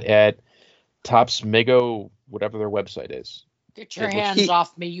buy that at Topps Mego, whatever their website is. Get your It looks- hands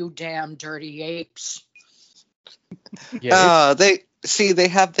off me, you damn dirty apes. Yeah, They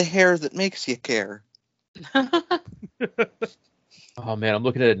have the hair that makes you care. oh man, I'm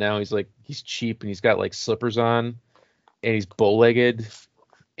looking at it now. He's cheap and he's got like slippers on and he's bow-legged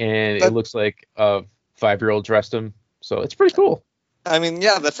and it looks like a 5-year-old dressed him. So it's pretty cool. I mean,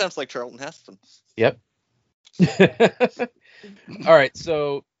 yeah, that sounds like Charlton Heston. Yep. All right,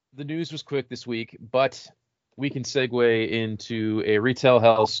 so the news was quick this week, but we can segue into a retail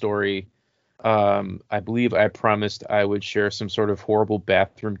hell story. I believe I promised I would share some sort of horrible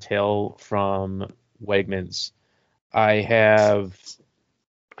bathroom tale from Wegmans. I have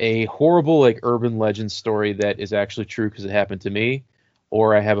a horrible urban legend story that is actually true because it happened to me,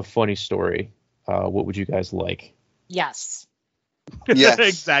 or I have a funny story. What would you guys like? Yes. Yes.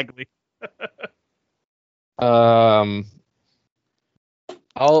 Exactly. I'll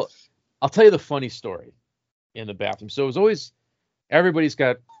tell you the funny story in the bathroom. So it's always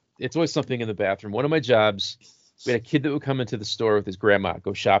something in the bathroom. One of my jobs, we had a kid that would come into the store with his grandma,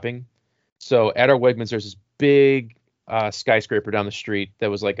 go shopping. So at our Wegmans, there's this big skyscraper down the street that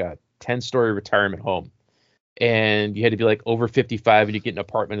was like a 10-story retirement home. And you had to be like over 55 and you get an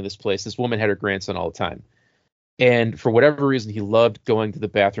apartment in this place. This woman had her grandson all the time. And for whatever reason, he loved going to the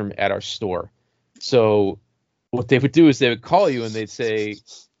bathroom at our store. So what they would do is they would call you and they'd say,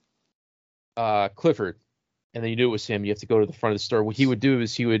 Clifford. And then you knew it was him. You have to go to the front of the store. What he would do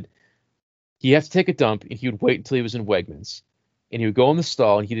is he'd have to take a dump and he would wait until he was in Wegmans. And he would go in the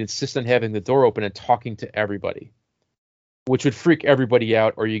stall and he'd insist on having the door open and talking to everybody, which would freak everybody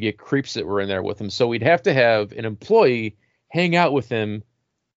out, or you get creeps that were in there with him. So we'd have to have an employee hang out with him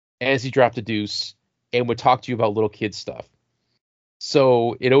as he dropped a deuce and would talk to you about little kid stuff.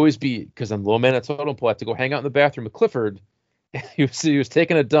 So it'd always be, because I'm low man at totem pole, I have to go hang out in the bathroom with Clifford. He was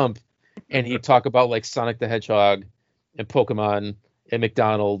taking a dump and he'd talk about like Sonic the Hedgehog and Pokemon and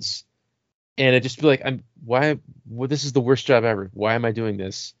McDonald's. And it'd just be like, this is the worst job ever. Why am I doing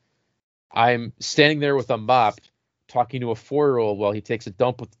this? I'm standing there with a mop talking to a 4-year-old while he takes a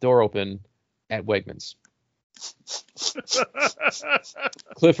dump with the door open at Wegmans.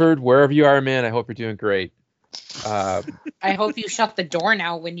 Clifford, wherever you are, man, I hope you're doing great. I hope you shut the door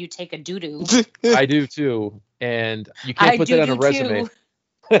now when you take a doo-doo. I do too. And you can't put that on a resume.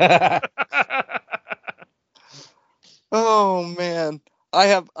 Oh man, I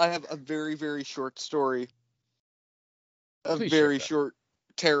have a very, very short story. Please Very share short,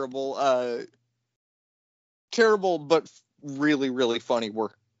 terrible but really, really funny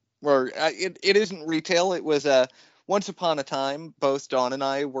work. Where it isn't retail. It was once upon a time, both Dawn and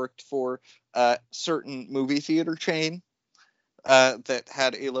I worked for a certain movie theater chain that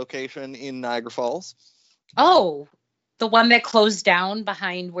had a location in Niagara Falls. Oh, the one that closed down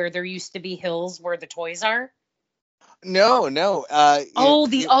behind where there used to be hills where the toys are? No.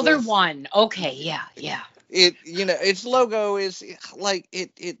 The other one. Okay, yeah. Its logo is like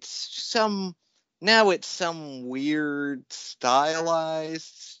it's some weird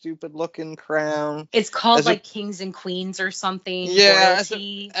stylized stupid looking crown. It's called Kings and Queens or something. Yeah,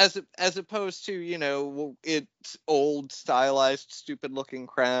 royalty. as opposed to its old stylized stupid looking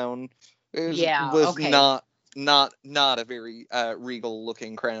crown. Was okay. not a very regal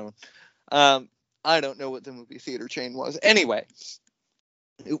looking crown. I don't know what the movie theater chain was. Anyway,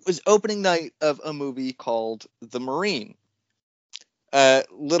 it was opening night of a movie called The Marine.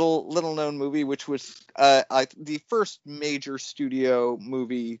 Little known movie, which was the first major studio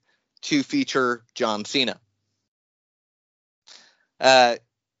movie to feature John Cena. And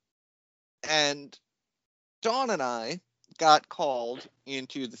Dawn and I got called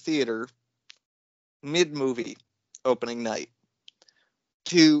into the theater mid-movie opening night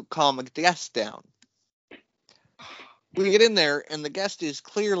to calm a guest down. We get in there and the guest is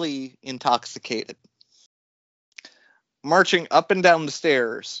clearly intoxicated, marching up and down the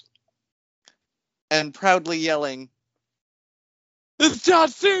stairs and proudly yelling, "It's John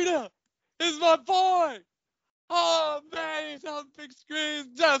Cena! It's my boy! Oh man, he's on big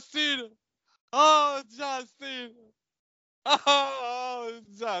screen. John Cena. Oh, John Cena. Oh,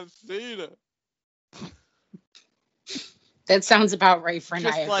 John Cena. That sounds about right for Just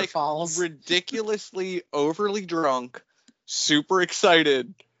Niagara like Falls. ridiculously overly drunk, super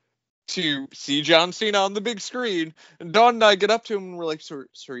excited to see John Cena on the big screen. And Dawn and I get up to him and we're like, sir,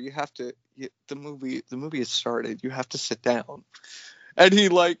 you have to. The movie has started. You have to sit down. And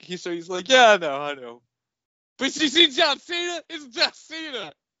he's like, yeah, I know. But you see John Cena? It's John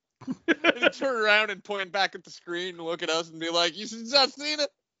Cena. And he turn around and point back at the screen and look at us and be like, you see John Cena?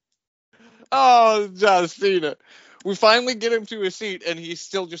 Oh, John Cena. We finally get him to a seat and he's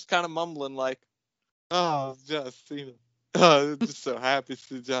still just kind of mumbling like, oh, John Cena. Oh, I'm just so happy to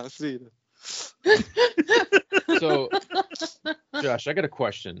see John Cena. So, Josh, I got a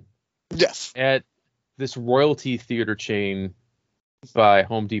question. Yes. At this royalty theater chain by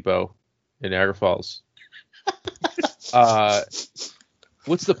Home Depot in Niagara Falls,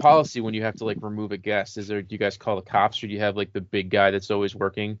 what's the policy when you have to like remove a guest? Do you guys call the cops, or do you have like the big guy that's always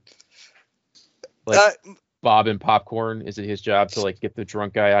working? Like Bob and Popcorn, is it his job to like get the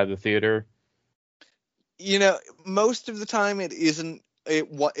drunk guy out of the theater? Most of the time it isn't.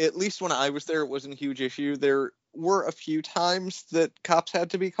 At least when I was there, it wasn't a huge issue. There were a few times that cops had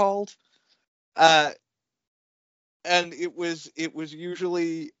to be called, and it was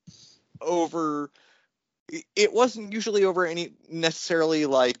usually over. It wasn't usually over any necessarily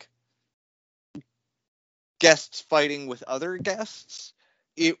like guests fighting with other guests.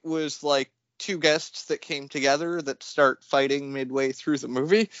 It was like two guests that came together that start fighting midway through the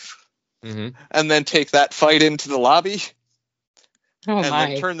movie, and then take that fight into the lobby,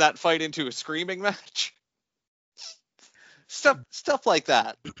 then turn that fight into a screaming match. Stuff like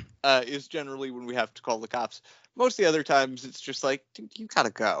that is generally when we have to call the cops. Most of the other times, it's just like, dude, you gotta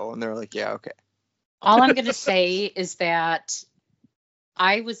go, and they're like, yeah, okay. All I'm going to say is that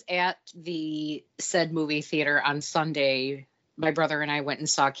I was at the said movie theater on Sunday. My brother and I went and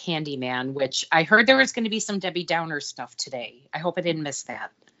saw Candyman, which I heard there was going to be some Debbie Downer stuff today. I hope I didn't miss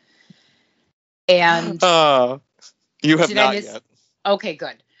that. And you have not yet. Okay,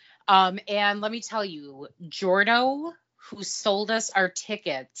 good. And let me tell you, Jordo, who sold us our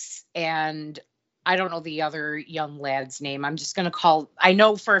tickets, and I don't know the other young lad's name. I'm just going to I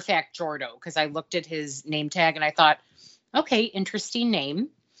know for a fact Jordo, because I looked at his name tag and I thought, okay, interesting name.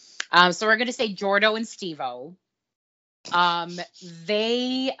 So we're going to say Jordo and Steve-O.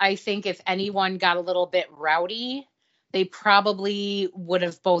 I think if anyone got a little bit rowdy, they probably would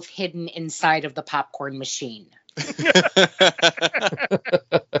have both hidden inside of the popcorn machine.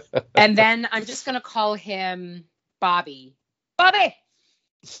 And then I'm just going to call him Bobby,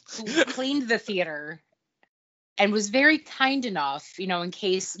 who cleaned the theater and was very kind enough, in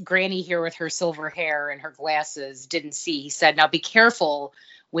case Granny here with her silver hair and her glasses didn't see. He said, now be careful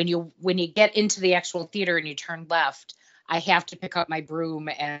when you get into the actual theater and you turn left. I have to pick up my broom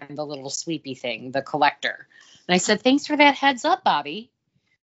and the little sweepy thing, the collector. And I said, thanks for that heads up, Bobby,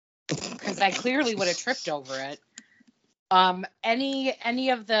 because I clearly would have tripped over it. Any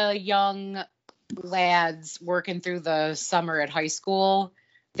of the young lads working through the summer at high school,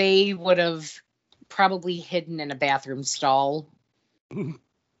 they would have probably hidden in a bathroom stall.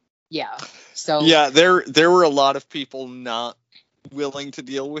 Yeah. So yeah, there were a lot of people not willing to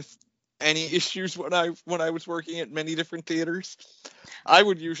deal with any issues when I was working at many different theaters. I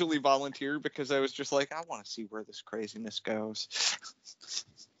would usually volunteer because I was just like, I want to see where this craziness goes.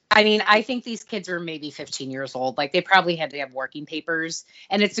 I mean, I think these kids were maybe 15 years old. Like, they probably had to have working papers.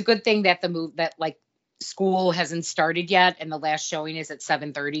 And it's a good thing that school hasn't started yet, and the last showing is at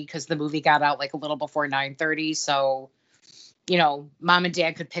 7:30 because the movie got out like a little before 9:30. So, mom and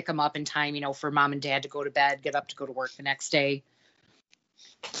dad could pick them up in time, for mom and dad to go to bed, get up to go to work the next day.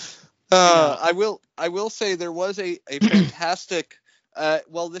 I will say there was a fantastic.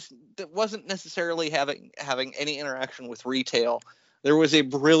 This wasn't necessarily having any interaction with retail. There was a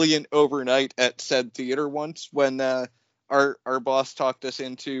brilliant overnight at said theater once when our boss talked us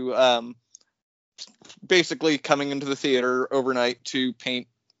into basically coming into the theater overnight to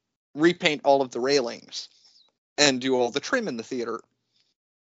repaint all of the railings and do all the trim in the theater.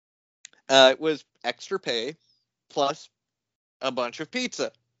 It was extra pay plus a bunch of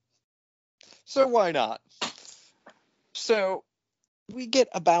pizza. So why not? So we get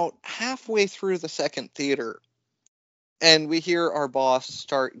about halfway through the second theater, and we hear our boss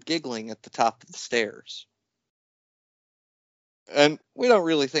start giggling at the top of the stairs. And we don't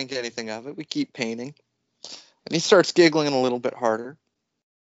really think anything of it. We keep painting. And he starts giggling a little bit harder.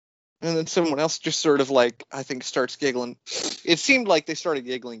 And then someone else just sort of I think starts giggling. It seemed like they started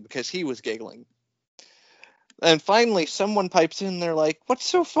giggling because he was giggling. And finally, someone pipes in. They're like, "What's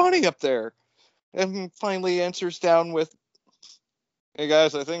so funny up there?" And finally answers down with, "Hey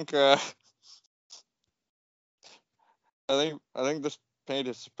guys, I think this paint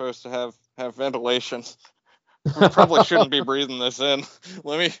is supposed to have ventilation. We probably shouldn't be breathing this in.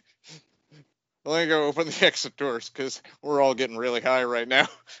 Let me go open the exit doors because we're all getting really high right now,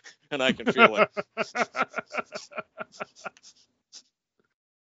 and I can feel it."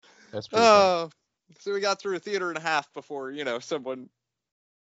 That's pretty funny. So we got through a theater and a half before, someone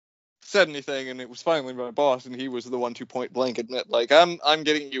said anything, and it was finally my boss, and he was the one to point blank admit, like, I'm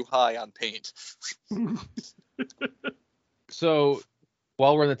getting you high on paint. So,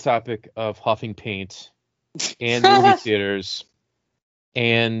 while we're on the topic of huffing paint and movie theaters,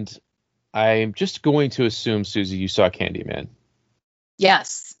 and I'm just going to assume, Susie, you saw Candyman.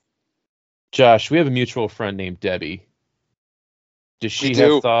 Yes. Josh, we have a mutual friend named Debbie. Does she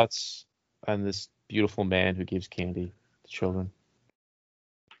have thoughts on this beautiful man who gives candy to children?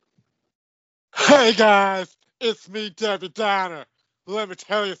 Hey guys, it's me, Debbie Downer. Let me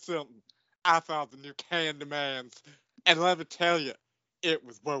tell you something. I saw the new Candymans, and let me tell you, it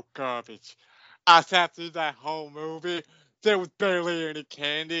was woke garbage. I sat through that whole movie. There was barely any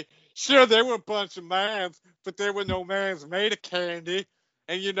candy. Sure, there were a bunch of mans, but there were no mans made of candy.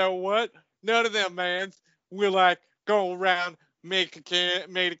 And you know what? None of them mans will like go around made of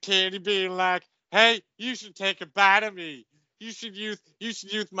candy being like, "Hey, you should take a bite of me. You should use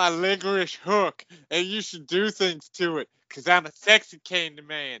my licorice hook, and you should do things to it, because I'm a sexy candy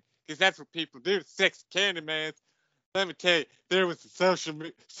man." Because that's what people do, sexy candy man. Let me tell you, there was a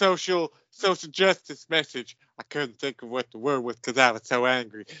social justice message. I couldn't think of what the word was because I was so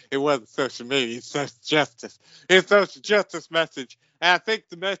angry. It wasn't social media, it's social justice. It's a social justice message. And I think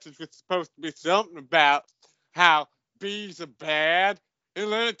the message was supposed to be something about how bees are bad. And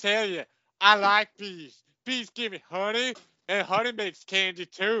let me tell you, I like bees. Bees give me honey, and honey makes candy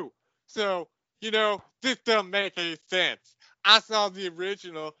too. So, this doesn't make any sense. I saw the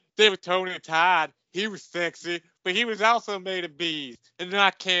original. They were Tony Todd. He was sexy, but he was also made of bees and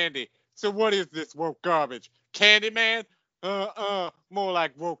not candy. So what is this woke garbage? Candyman? More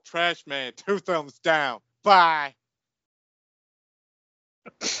like woke trash man. 2 thumbs down. Bye.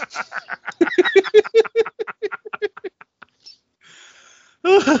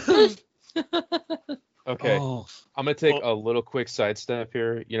 Okay, Oh. I'm going to take a little quick sidestep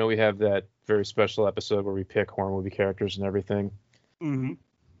here. We have that very special episode where we pick horror movie characters and everything. Mm-hmm.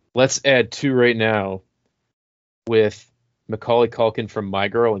 Let's add 2 right now with Macaulay Culkin from My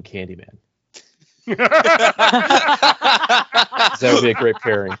Girl and Candyman. That would be a great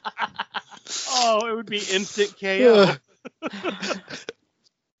pairing. Oh, it would be instant KO.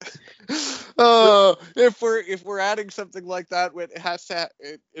 If we're adding something like that, it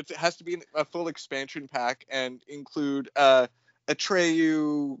has to be a full expansion pack and include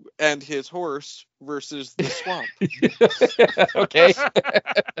Atreyu and his horse versus the swamp. Okay.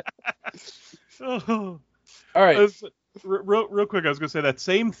 Oh. All right. Real quick, I was going to say that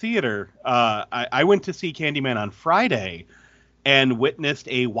same theater, I went to see Candyman on Friday and witnessed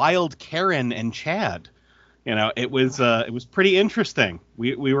a wild Karen and Chad. It was pretty interesting.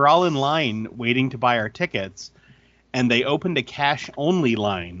 We were all in line waiting to buy our tickets, and they opened a cash-only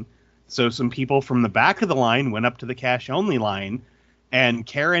line. So some people from the back of the line went up to the cash-only line, and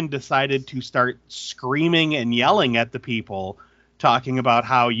Karen decided to start screaming and yelling at the people, talking about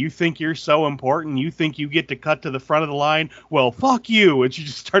how you think you're so important, you think you get to cut to the front of the line, well, fuck you, and she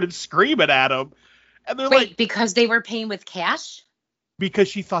just started screaming at them. And they're Wait, because they were paying with cash? Because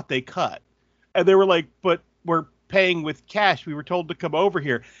she thought they cut. And they were like, but we're paying with cash. We were told to come over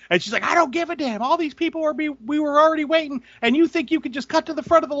here. And she's like, I don't give a damn. All these people we were already waiting, and you think you could just cut to the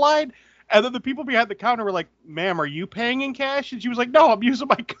front of the line? And then the people behind the counter were like, ma'am, are you paying in cash? And she was like, no, I'm using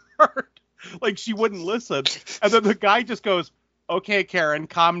my card. Like, she wouldn't listen. And then the guy just goes, okay, Karen,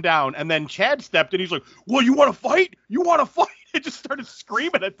 calm down. And then Chad stepped in. He's like, well, you want to fight? You want to fight? And just started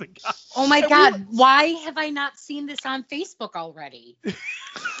screaming at the guy. Oh, my God. Why have I not seen this on Facebook already?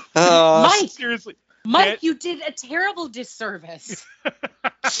 Mike, seriously. Mike, you did a terrible disservice.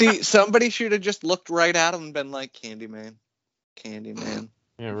 See, somebody should have just looked right at him and been like, Candyman. Candyman.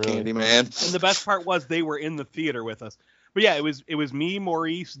 Yeah, really. Candyman. And the best part was they were in the theater with us. But yeah, it was me,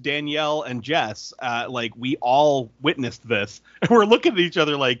 Maurice, Danielle, and Jess. We all witnessed this, and we're looking at each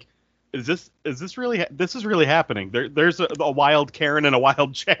other like, is this really happening? There's a wild Karen and a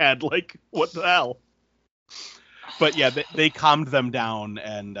wild Chad. Like, what the hell? But yeah, they calmed them down,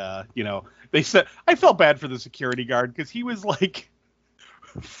 and they said, I felt bad for the security guard because he was like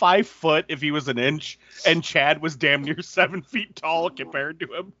 5 foot if he was an inch, and Chad was damn near 7 feet tall compared to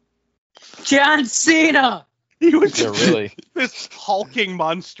him. John Cena. He was Yeah, really. this hulking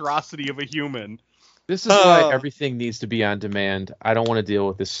monstrosity of a human. This is why everything needs to be on demand. I don't want to deal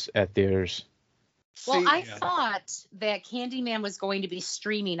with this at theaters. Well, See, I thought that Candyman was going to be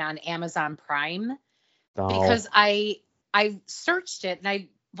streaming on Amazon Prime No. because I searched it and I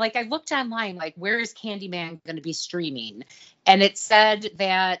looked online, like, where is Candyman going to be streaming? And it said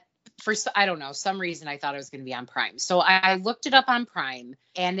that I don't know, some reason I thought it was going to be on Prime. So I looked it up on Prime,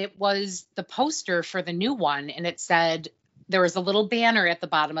 and it was the poster for the new one, and it said, there was a little banner at the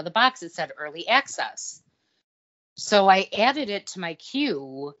bottom of the box that said early access. So I added it to my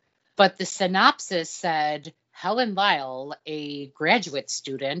queue, but the synopsis said Helen Lyle, a graduate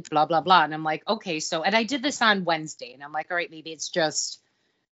student, blah, blah, blah. And I'm like, okay, so, and I did this on Wednesday, and I'm like, all right, maybe it's just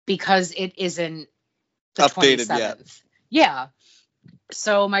because it isn't the Updated 27th. yet. Yeah.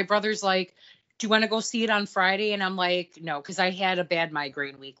 So my brother's like, do you want to go see it on Friday? And I'm like, no, because I had a bad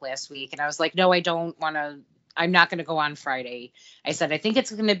migraine week last week. And I was like, no, I don't want to. I'm not going to go on Friday. I said, I think it's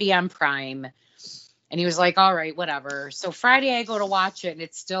going to be on Prime. And he was like, all right, whatever. So Friday I go to watch it, and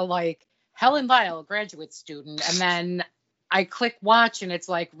it's still like Helen Lyle, graduate student. And then I click watch, and it's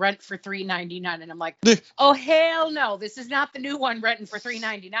like rent for $3.99. And I'm like, oh, hell no, this is not the new one renting for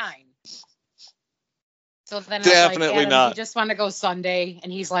 $3.99. So then I was Definitely like, Adam, not. you just want to go Sunday?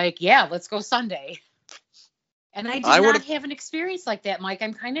 And he's like, yeah, let's go Sunday. And I did I not would've- have an experience like that, Mike.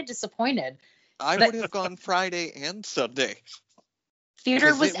 I'm kind of disappointed. I But- would have gone Friday and Sunday. Theater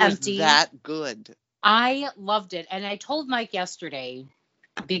 'Cause was it empty. that good. I loved it. And I told Mike yesterday,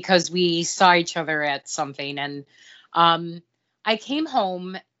 because we saw each other at something, and I came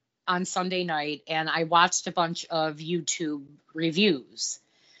home on Sunday night and I watched a bunch of YouTube reviews,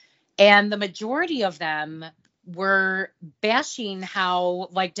 and the majority of them were bashing how,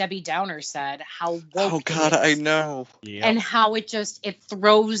 like Debbie Downer said, how woke Oh it God, is, I know. Yeah. and how it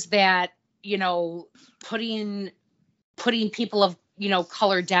throws that, putting people of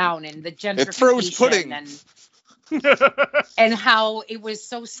color down, and the gentrification, It throws pudding. and how it was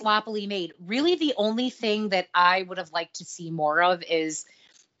so sloppily made. Really, the only thing that I would have liked to see more of is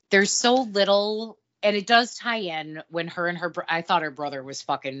there's so little, and it does tie in when her and I thought her brother was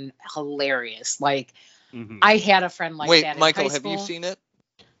fucking hilarious. Like, Mhm. I had a friend like Wait, that in Michael, high have you school. seen it?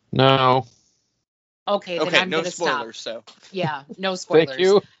 No. Okay, then Okay, I'm no gonna spoilers. stop. So Yeah, no spoilers. Thank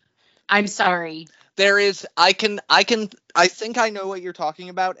you. I'm sorry. there is. I think I know what you're talking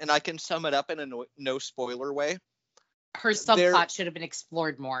about, and I can sum it up in a no spoiler way. Her subplot should have been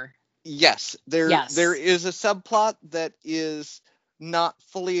explored more. Yes, there Yes. is a subplot that is not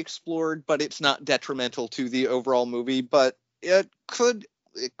fully explored, but it's not detrimental to the overall movie. But it could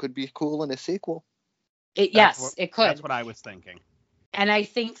be cool in a sequel. It could. That's what I was thinking. And I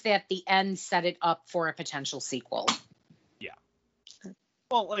think that the end set it up for a potential sequel.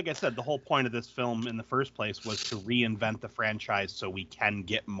 Well, like I said, the whole point of this film in the first place was to reinvent the franchise so we can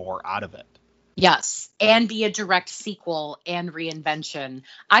get more out of it. Yes, and be a direct sequel and reinvention.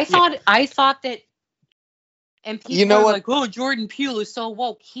 I thought that, and people You know are what? like, "Oh, Jordan Peele is so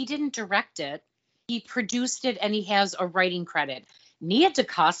woke." He didn't direct it; he produced it, and he has a writing credit. Nia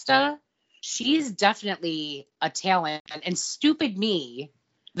DaCosta, she's definitely a talent. And stupid me,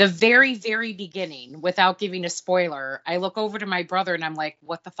 the very, very beginning, without giving a spoiler, I look over to my brother and I'm like,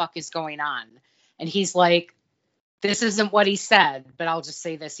 "What the fuck is going on?" And he's like, "This isn't what he said, but I'll just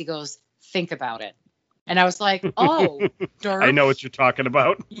say this." He goes, "Think about it." And I was like, oh, derp. I know what you're talking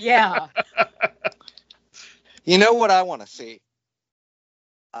about. Yeah. You know what I want to see?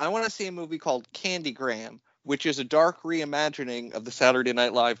 I want to see a movie called Candygram, which is a dark reimagining of the Saturday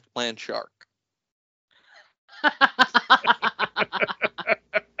Night Live Land Shark.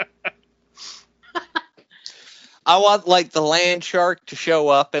 I want like the land shark to show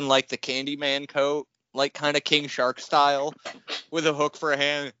up in like the Candyman coat, like kind of King Shark style, with a hook for a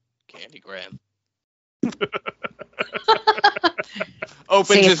hand. Candygram. Opens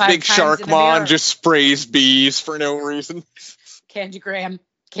Say it his 5 big times shark in the maw mirror. and just sprays bees for no reason. Candygram,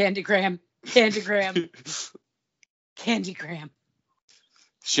 Candygram, Candygram, Candygram.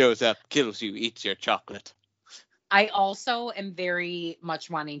 Shows up, kills you, eats your chocolate. I also am very much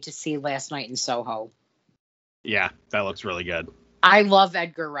wanting to see Last Night in Soho. Yeah, that looks really good. I love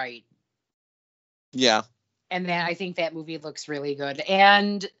Edgar Wright, Yeah. and I think that movie looks really good.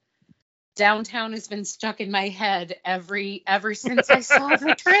 And Downtown has been stuck in my head ever since I saw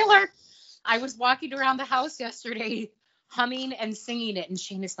the trailer. I was walking around the house yesterday humming and singing it, and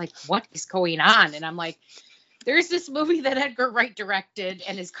Shane is like, "What is going on?" And I'm like, "There's this movie that Edgar Wright directed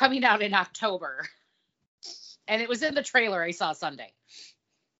and is coming out in October." And it was in the trailer I saw Sunday.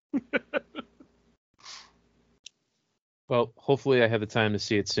 Well, hopefully I have the time to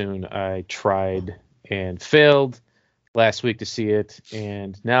see it soon. I tried and failed last week to see it,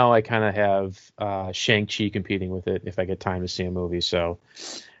 and now I kind of have Shang-Chi competing with it if I get time to see a movie. So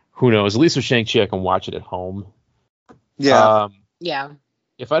who knows? At least with Shang-Chi, I can watch it at home. Yeah. Yeah.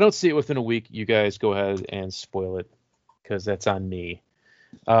 If I don't see it within a week, you guys go ahead and spoil it, because that's on me.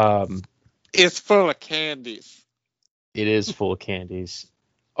 It's full of candies. It is full of candies.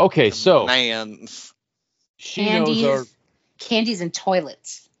 Okay, so Mans she knows our Candies and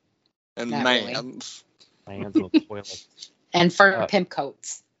toilets. and Not really. mans. hands on the toilet. And fur Uh, pimp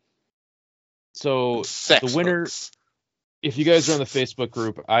coats. So Sex the winner, books. if you guys are on the Facebook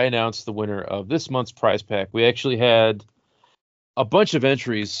group, I announced the winner of this month's prize pack. We actually had a bunch of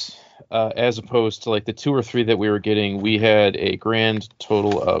entries, as opposed to like the 2 or 3 that we were getting. We had a grand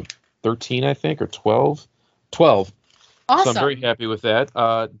total of 13, I think, or 12. 12. Awesome. So I'm very happy with that.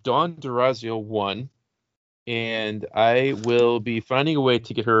 Dawn Durazio won, and I will be finding a way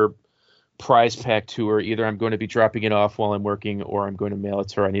to get her prize pack to her. Either I'm going to be dropping it off while I'm working, or I'm going to mail it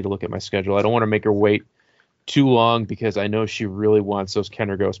to her. I need to look at my schedule. I don't want to make her wait too long, because I know she really wants those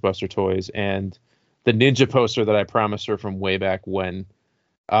Kenner Ghostbuster toys and the Ninja poster that I promised her from way back when.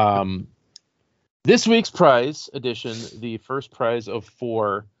 This week's prize edition, the first prize of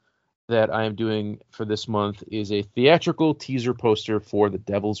 4 that I am doing for this month, is a theatrical teaser poster for The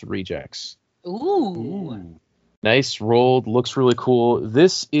Devil's Rejects. Ooh. Nice, rolled, looks really cool.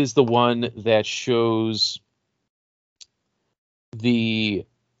 This is the one that shows the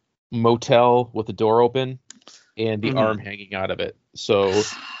motel with the door open and the Mhm. arm hanging out of it. So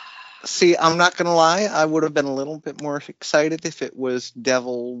See, I'm not gonna lie. I would have been a little bit more excited if it was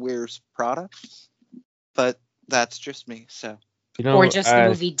Devil Wears Prada, but that's just me. So you know, Or just the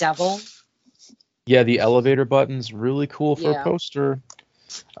movie Devil. yeah, the elevator button's really cool for Yeah. a poster.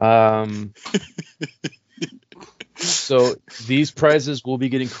 So these prizes will be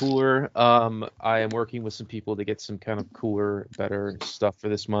getting cooler. I am working with some people to get some kind of cooler, better stuff for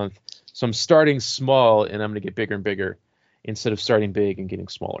this month. So I'm starting small, and I'm going to get bigger and bigger instead of starting big and getting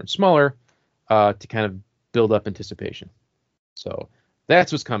smaller and smaller, to kind of build up anticipation. So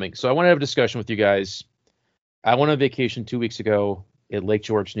that's what's coming. So I want to have a discussion with you guys. I went on vacation 2 weeks ago at Lake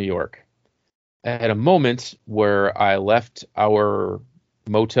George, New York. I had a moment where I left our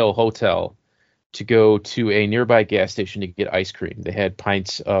motel hotel to go to a nearby gas station to get ice cream. They had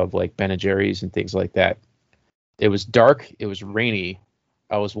pints of like Ben & Jerry's and things like that. It was dark. It was rainy.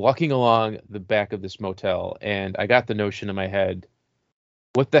 I was walking along the back of this motel, and I got the notion in my head,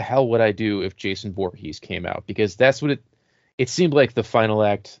 what the hell would I do if Jason Voorhees came out? Because that's what it seemed like, the final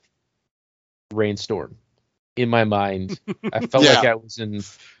act Rainstorm in my mind. I felt Yeah. like I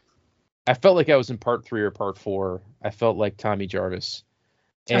was in part 3 or part 4. I felt like Tommy Jarvis.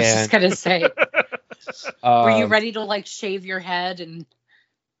 I was just gonna say, were you um, ready to like shave your head and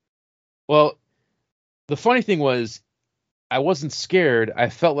Well, the funny thing was, I wasn't scared. I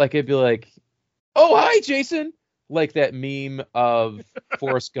felt like I'd be like, "Oh, hi, Jason," like that meme of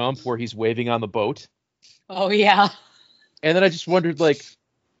Forrest Gump where he's waving on the boat. oh yeah. And then I just wondered, like,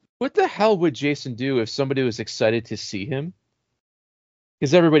 what the hell would Jason do if somebody was excited to see him?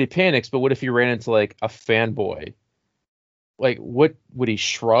 Because everybody panics, but what if he ran into like a fanboy? Like, what would he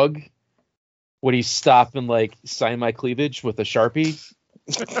shrug? Would he stop and like sign my cleavage with a Sharpie?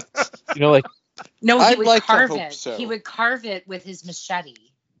 You know, like, No, he I'd would like to carve hope it. so. He would carve it with his machete.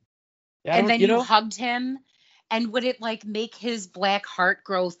 I And don't- then you you know, hugged him, and would it like make his black heart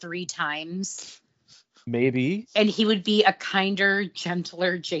grow 3 times? maybe. And he would be a kinder,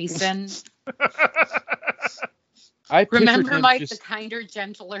 gentler Jason. I pictured Remember, him Mike, just, the kinder,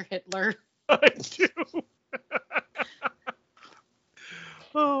 gentler Hitler? I do.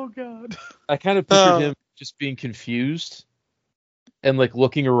 Oh God. I kind of pictured Oh. him just being confused and like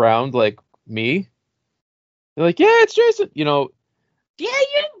looking around like, me? They're like, yeah, it's Jason. You know, Yeah,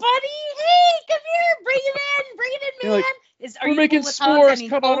 you buddy. Hey, come here. Bring it in. Bring it in, You're man. like, Are "We're you making cool with hugs? s'mores, I mean,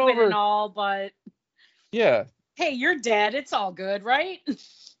 come on COVID over." and all, but yeah. hey, you're dead. It's all good, right?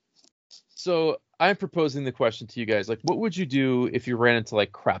 So I'm proposing the question to you guys, like, what would you do if you ran into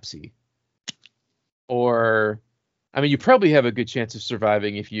like Cropsy? Or, I mean, you probably have a good chance of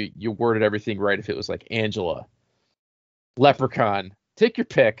surviving if you worded everything right. If it was like Angela, Leprechaun, take your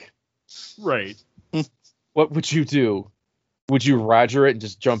pick. Right. What would you do? Would you Roger it and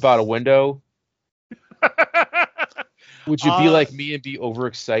just jump out a window? Would you be like me and be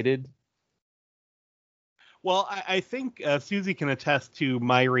overexcited? Well, I think Susie can attest to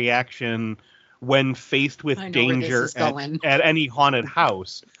my reaction when faced with I know where this danger is going. at any haunted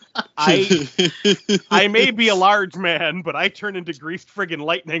house. I may be a large man, but I turn into greased friggin'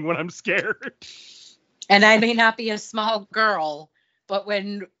 lightning when I'm scared. And I may not be a small girl, But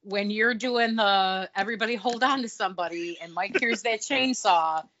when you're doing the everybody hold on to somebody and Mike hears that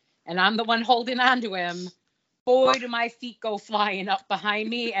chainsaw and I'm the one holding on to him, boy, do my feet go flying up behind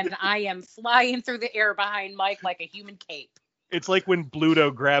me and I am flying through the air behind Mike like a human cape. It's like when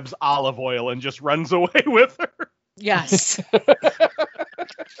Bluto grabs Olive Oyl and just runs away with her. Yes.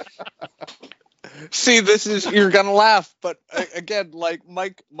 See, this is, you're gonna laugh, but again, like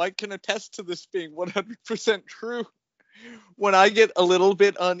Mike can attest to this being 100% true. When I get a little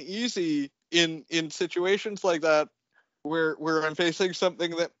bit uneasy in situations like that, where I'm facing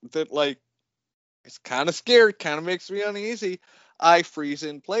something that like is kind of scared, kind of makes me uneasy, I freeze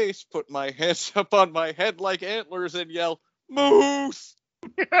in place, put my hands up on my head like antlers, and yell, "Moose!"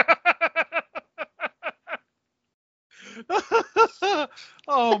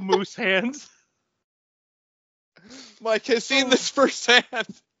 Oh, moose hands. Mike has seen this firsthand.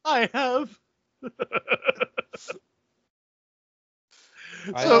 I have.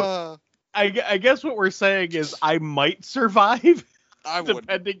 I- I guess what we're saying is I might survive, I would.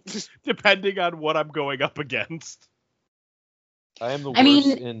 depending on what I'm going up against. I am the worst I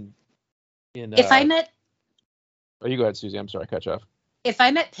mean, in if I met Oh, you go ahead, Susie. I'm sorry, I cut you off. if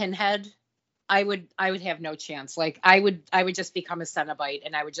I met Pinhead, I would have no chance. Like I would just become a Cenobite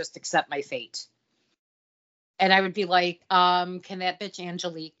and I would just accept my fate. And I would be like, can that bitch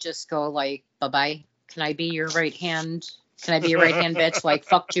Angelique just go like, bye-bye? Can I be your right hand? Can I be your right hand bitch? Like,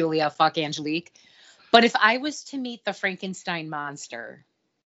 fuck Julia, fuck Angelique. But if I was to meet the Frankenstein monster,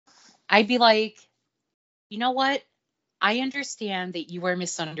 I'd be like, you know what? I understand that you are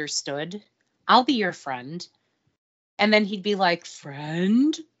misunderstood. I'll be your friend. And then he'd be like,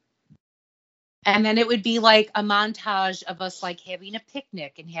 friend? And then it would be like a montage of us like having a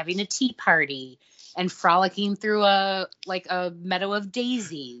picnic and having a tea party and frolicking through a meadow of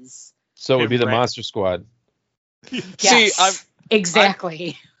daisies. So it would be the Right. Monster Squad. Yes, I'm-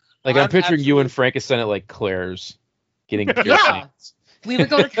 exactly. Like I'm I'm picturing you and absolutely- Frankenstein at like Claire's, getting Yeah. We would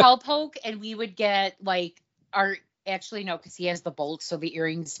go to Cowpoke and we would get like actually no, because he has the bolts, so the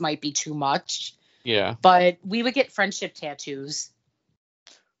earrings might be too much. Yeah. But we would get friendship tattoos.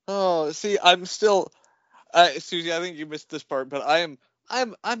 Oh, see, I'm still, Susie. I think you missed this part, but I'm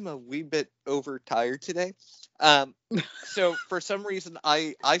a wee bit overtired today. So for some reason,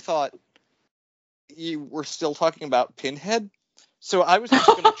 I thought you were still talking about Pinhead. So I was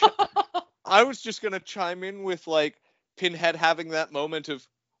just gonna chime in with like Pinhead having that moment of,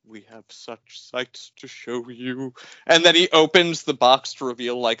 we have such sights to show you, and then he opens the box to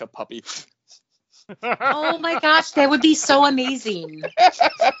reveal like a puppy. Oh my gosh, that would be so amazing.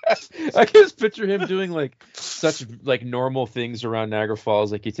 I can just picture him doing like such like normal things around Niagara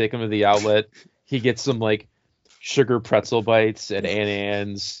Falls. Like you take him to the outlet, he gets some like sugar pretzel bites at Aunt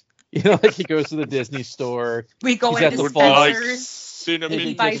Anne's. You know, like he goes to the Disney store. We go He's at into the fall, like, Spencer's. Cinnamon He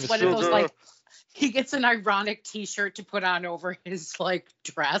He buys takes one him of to those sugar. like he gets an ironic T-shirt to put on over his like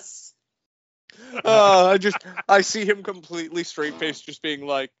dress. I see him completely straight faced, just being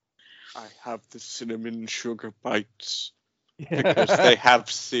like, I have the cinnamon sugar bites because they have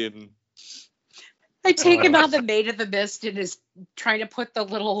sin. I take him out the Maid of the Mist and is trying to put the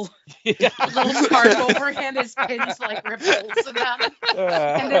little Yeah. scarf over him. His pins like rip holes in them.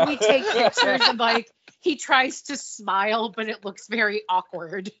 And then we take pictures and like he tries to smile, but it looks very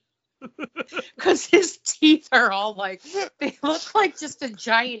awkward. Because his teeth are all like, they look like just a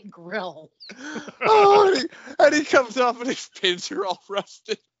giant grill. Oh, and he comes up and his pins are all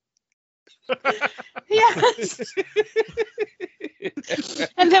rusted. Yes.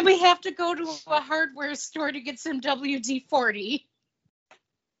 And then we have to go to a hardware store to get some WD-40.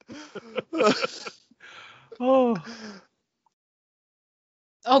 Oh,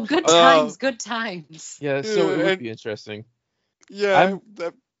 Oh, good times, good times. Yeah, so it would And- be interesting. Yeah,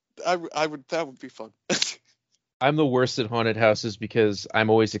 that would be fun. I'm the worst at haunted houses because I'm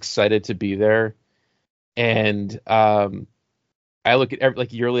always excited to be there, and I look at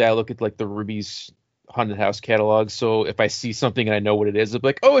like yearly. I look at like the Ruby's haunted house catalog. So if I see something and I know what it is, I'm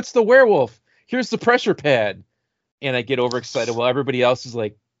like, oh, it's the werewolf. Here's the pressure pad, and I get overexcited while everybody else is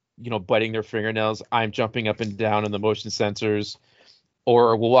like, biting their fingernails. I'm jumping up and down on the motion sensors,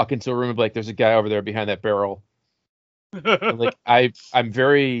 or we'll walk into a room and be like, there's a guy over there behind that barrel. And, like I'm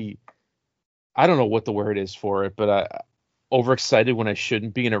very, I don't know what the word is for it, but I overexcited when I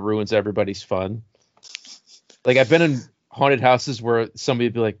shouldn't be, and it ruins everybody's fun. Like I've been in haunted houses where somebody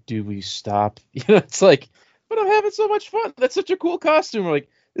would be like, dude, will you stop? It's like, but I'm having so much fun. That's such a cool costume. We're like,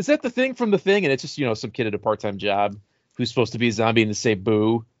 is that the thing from the thing? And it's just, some kid at a part-time job who's supposed to be a zombie and to say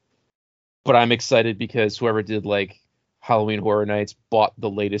boo. But I'm excited because whoever did like Halloween Horror Nights bought the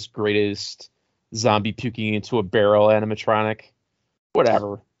latest, greatest zombie puking into a barrel animatronic.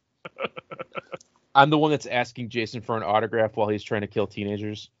 Whatever. I'm the one that's asking Jason for an autograph while he's trying to kill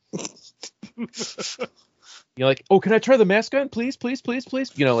teenagers. You're like, oh, can I try the mask on? Please, please, please,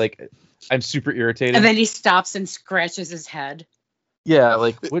 please. You know, like, I'm super irritated. And then he stops and scratches his head. Yeah,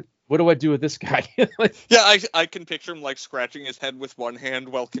 like, what do I do with this guy? Like, Yeah, I can picture him like scratching his head with one hand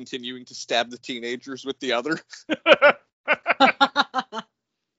while continuing to stab the teenagers with the other.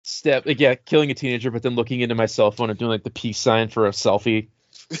 Killing a teenager, but then looking into my cell phone and doing like the peace sign for a selfie.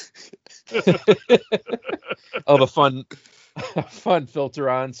 Of a fun filter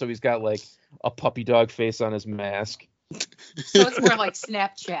on, so he's got like a puppy dog face on his mask. So it's more like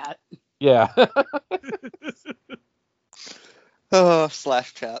Snapchat. Yeah.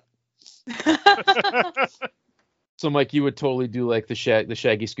 Slash chat. So Mike, you would totally do like the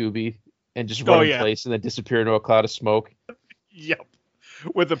Shaggy Scooby and just run in place and then disappear into a cloud of smoke. Yep.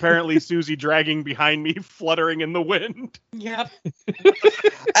 With apparently Susie dragging behind me, fluttering in the wind. Yep.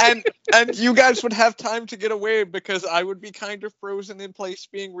 And you guys would have time to get away because I would be kind of frozen in place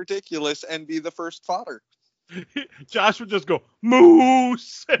being ridiculous and be the first fodder. Josh would just go,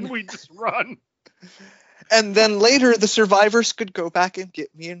 moose, and we'd just run. And then later the survivors could go back and get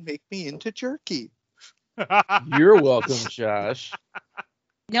me and make me into jerky. You're welcome, Josh.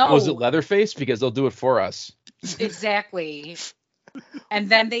 No. Was it Leatherface? Because they'll do it for us. Exactly. And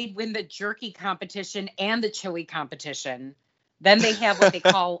then they win the jerky competition and the chili competition. Then they have what they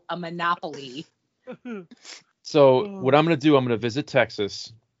call a monopoly. So what I'm going to do, I'm going to visit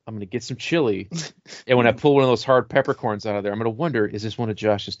Texas. I'm going to get some chili. And when I pull one of those hard peppercorns out of there, I'm going to wonder, is this one of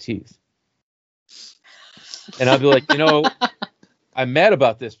Josh's teeth? And I'll be like, I'm mad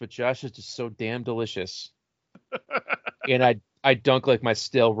about this, but Josh is just so damn delicious. And I dunk like my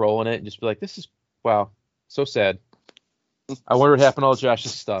stale roll in it and just be like, this is, wow, so sad. I wonder what happened to all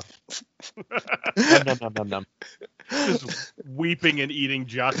Josh's stuff. Nom, nom, nom, nom. Just weeping and eating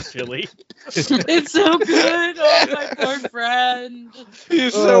Josh chili. It's so good. Oh, my poor friend.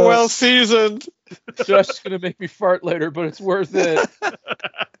 He's so well seasoned. Josh is going to make me fart later, but it's worth it.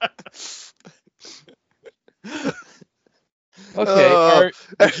 Okay. All right.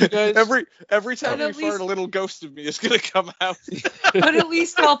 You guys... Every time you fart, a little ghost of me is going to come out. But at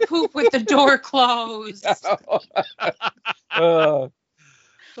least I'll poop with the door closed. I'm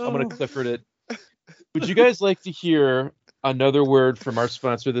going to Clifford it. Would you guys like to hear another word from our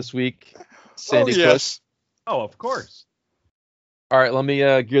sponsor this week, Sandy Puss? Oh, of course. All right, let me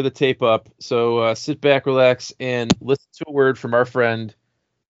gear the tape up. So sit back, relax, and listen to a word from our friend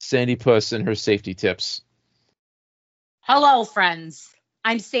Sandy Puss and her safety tips. Hello, friends.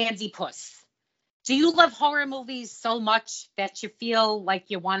 I'm Sandy Puss. Do you love horror movies so much that you feel like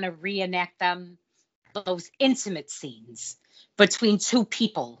you want to reenact them? Those intimate scenes between two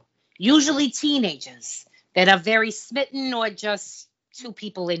people, usually teenagers, that are very smitten or just two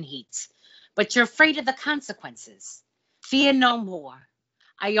people in heat. But you're afraid of the consequences. Fear no more.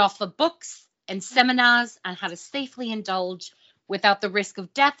 I offer books and seminars on how to safely indulge without the risk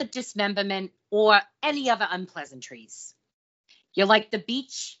of death or dismemberment or any other unpleasantries. You like the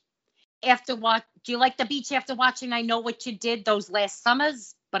beach? Do you like the beach after watching I Know What You Did those last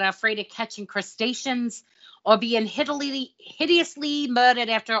summers, but are afraid of catching crustaceans or being hideously murdered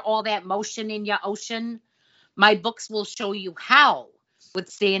after all that motion in your ocean? My books will show you how, with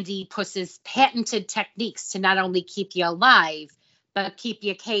Sandy Puss's patented techniques to not only keep you alive, but keep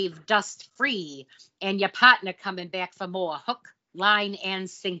your cave dust-free and your partner coming back for more hook, line, and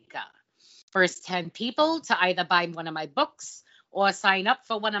sinker. First 10 people to either buy one of my books or sign up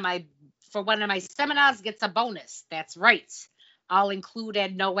for one of my seminars gets a bonus. That's right. I'll include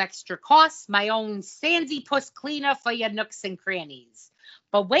at no extra cost my own Sandy Puss cleaner for your nooks and crannies.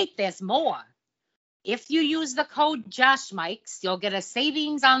 But wait, there's more. If you use the code JoshMikes, you'll get a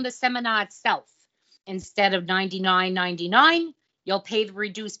savings on the seminar itself. Instead of $99.99, you'll pay the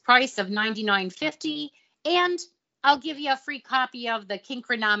reduced price of $99.50, and I'll give you a free copy of the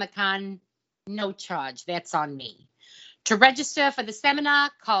Kinkronomicon, no charge. That's on me. To register for the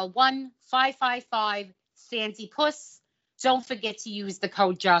seminar, call 1-555-SANDY-PUSS. Don't forget to use the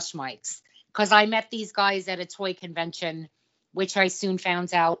code JoshMikes, because I met these guys at a toy convention, which I soon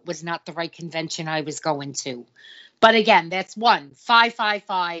found out was not the right convention I was going to. But again, that's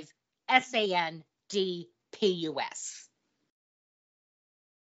 1-555-SANDPUS.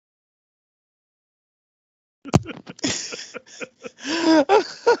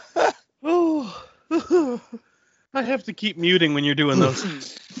 I have to keep muting when you're doing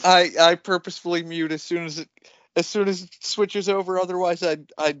those. I purposefully mute as soon as it switches over. Otherwise,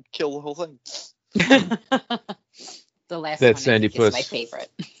 I'd kill the whole thing. The last That's one Sandy I think Puss. is my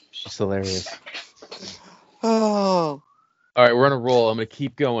favorite. She's hilarious. Oh, All right, we're on a roll. I'm gonna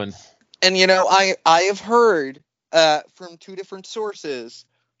keep going. And I have heard from two different sources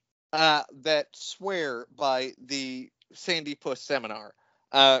that swear by the Sandy Puss seminar.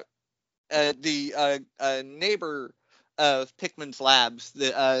 The neighbor of Pickman's Labs,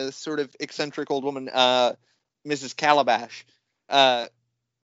 the sort of eccentric old woman, Mrs. Calabash,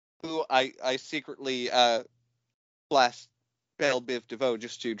 who I secretly blast Belle Biv DeVoe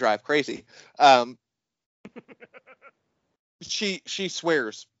just to drive crazy. She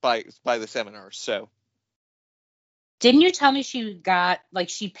swears by the seminars. So Didn't you tell me she got, like,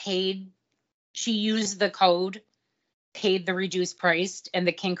 she used the code, paid the reduced price, and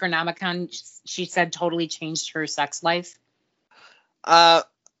the Kinkernomicon, she said, totally changed her sex life?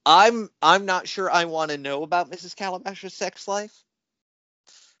 I'm not sure I want to know about Mrs. Calabash's sex life,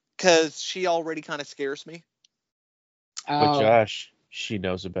 because she already kind of scares me. But Oh. Josh, she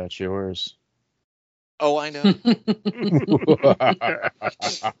knows about yours. Oh, I know.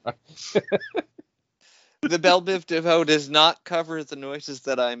 The Belle Biv DeVoe does not cover the noises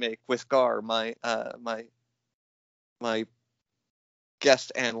that I make with Gar, my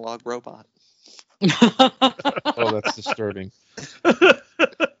guest analog robot. Oh, that's disturbing.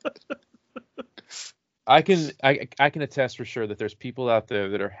 I can attest for sure that there's people out there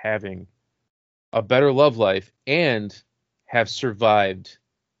that are having a better love life and have survived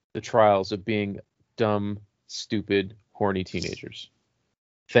the trials of being dumb, stupid, horny teenagers.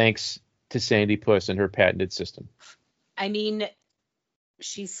 Thanks to Sandy Puss and her patented system. I mean,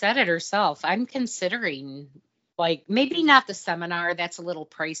 she said it herself. I'm considering, like, maybe not the seminar. That's a little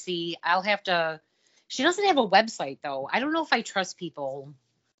pricey. She doesn't have a website, though. I don't know if I trust people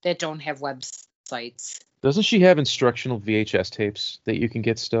that don't have websites. Doesn't she have instructional VHS tapes that you can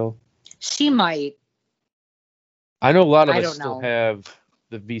get still? She might. I know a lot of I us don't still know. have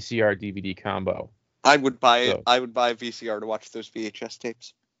the VCR DVD combo. I would buy it. So- I would buy a VCR to watch those VHS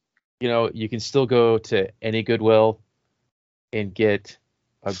tapes. You know, you can still go to any Goodwill and get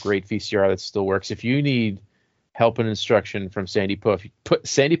a great VCR that still works. If you need help and instruction from Sandy Puss,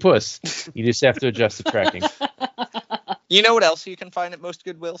 you just have to adjust the tracking. You know what else you can find at most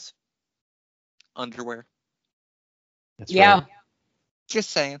Goodwills? Underwear. That's Yeah. right. Just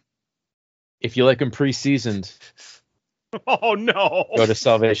saying. If you like them pre-seasoned, Oh no. go to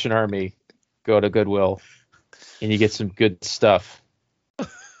Salvation Army, go to Goodwill, and you get some good stuff.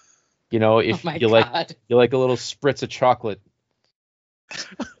 You know, if Oh my you God. like a little spritz of chocolate.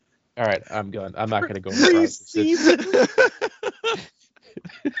 All right, I'm going. I'm not going to go. into prices.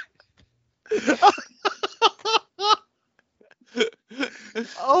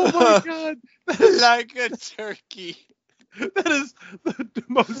 Oh my god. Like a turkey. That is the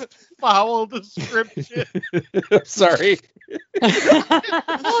most foul description. I'm sorry. It's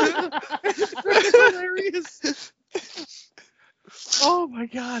freaking hilarious. Oh my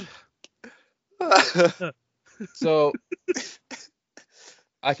god. So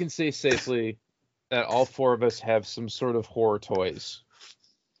I can say safely that all four of us have some sort of horror toys.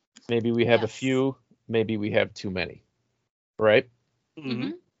 Maybe we have a Yes. few, maybe we have too many. Right?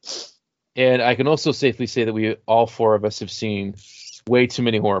 Mhm. And I can also safely say that all four of us have seen way too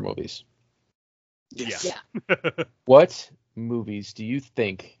many horror movies. Yes. Yeah. What movies do you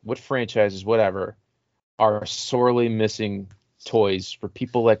think, what franchises, whatever, are sorely missing toys for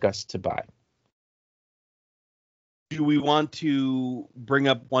people like us to buy? Do we want to bring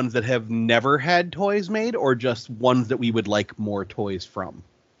up ones that have never had toys made, or just ones that we would like more toys from?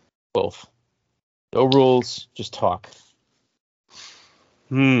 Both. No rules, just talk.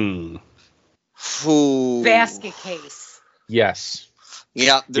 Ooh. Basket case. Yes.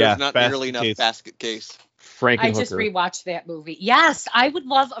 Yeah, there's Yeah, not basket nearly enough case. basket case. Frankenhooker. I just rewatched that movie. Yes, I would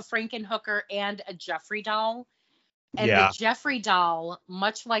love a Frankenhooker and a Jeffrey doll. And Yeah. the Jeffrey doll,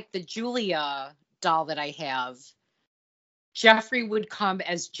 much like the Julia doll that I have, Jeffrey would come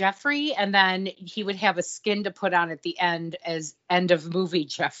as Jeffrey, and then he would have a skin to put on at the end as end of movie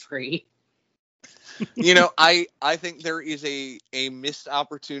Jeffrey. You know, I think there is a missed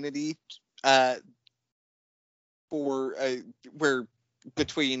opportunity for where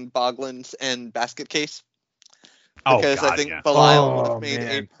between Boglins and Basket Case, because I think Belial would Oh, have made a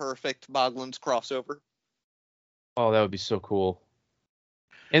man. perfect Boglins crossover. Oh, that would be so cool.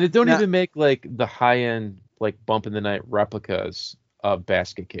 And they don't Now- even make like the high end, like bump in the night replicas of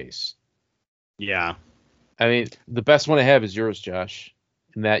Basket Case. Yeah. I mean, the best one I have is yours, Josh.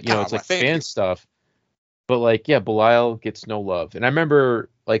 And that, you know, Ah, it's well, like thank fan you. stuff. But like, yeah, Belial gets no love. And I remember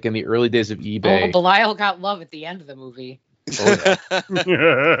like in the early days of Oh, eBay, Belial got love at the end of the movie.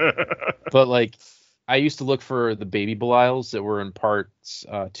 but like I used to look for the baby Belials that were in parts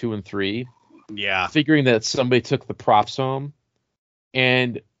 2 and 3. Yeah. figuring that somebody took the props home,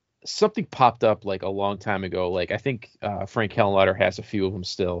 and something popped up like a long time ago. Like I think Frank Hellenleiter has a few of them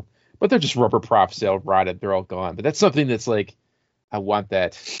still, but they're just rubber props. They all rotted. They're all gone. But that's something that's like, I want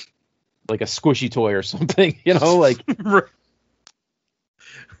that, like a squishy toy or something. Like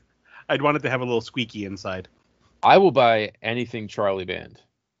I'd want it to have a little squeaky inside. I will buy anything Charlie Band.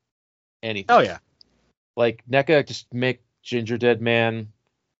 Anything. Oh yeah. Like NECA, just make Ginger Dead Man.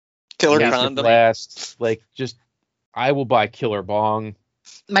 Killer Laser Condom. Blast. Like just, I will buy Killer Bong.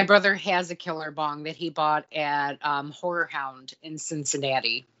 My brother has a killer bong that he bought at Horror Hound in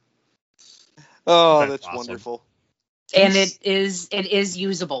Cincinnati, Oh, That's that's awesome. wonderful. and it is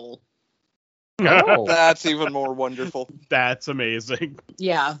usable. Oh. That's even more wonderful. That's amazing.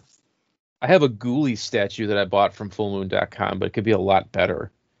 Yeah. I have a Ghoulie statue that I bought from fullmoon.com, but it could be a lot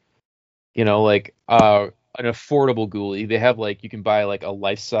better. Like an affordable Ghoulie. They have like, you can buy like a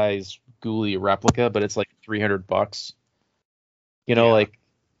life-size Ghoulie replica, but it's like $300. Yeah. Like,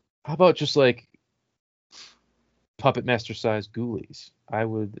 how about just like Puppet Master size Ghoulies? I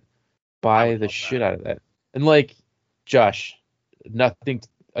would buy would the love shit that. out of that. And like, Josh, nothing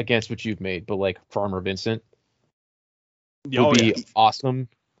against what you've made, but like Farmer Vincent would Oh, be yeah. awesome.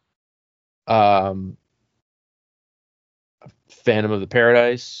 Phantom of the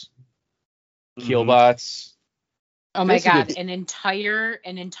Paradise, Mhm. Keelbots. Oh my Basically- God,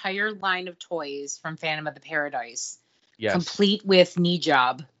 an entire line of toys from Phantom of the Paradise, Yes. complete with knee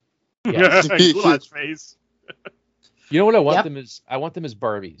job. Yes. Goulash face. You know what I want Yep. them as? I want them as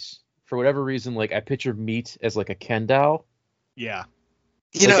Barbies. For whatever reason, like I picture Meat as like a Ken doll. Yeah.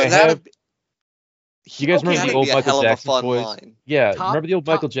 You Like, know, I that'd have- You guys remember that'd the old be a Michael hell of a Jackson fun toys? line. Yeah, Top- remember the old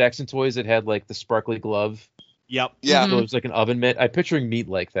top- Michael Jackson toys that had like the sparkly glove? Yep. Yeah. So it was like an oven mitt. I'm picturing Meat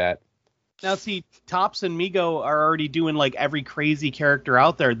like that. Now, see, Tops and Mego are already doing like every crazy character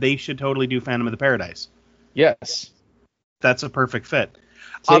out there. They should totally do Phantom of the Paradise. Yes. That's a perfect fit.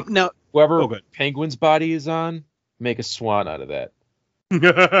 Take Now, whoever oh, good. Penguin's body is on, make a swan out of that.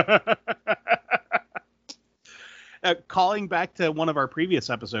 Calling back to one of our previous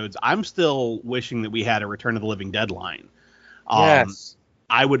episodes, I'm still wishing that we had a Return of the Living Dead line. Yes.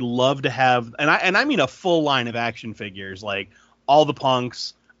 I would love to have, and I mean a full line of action figures, like all the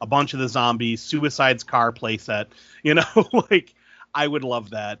punks, a bunch of the zombies, Suicide's car playset. Like I would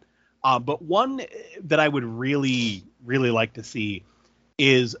love that. But one that I would really, really like to see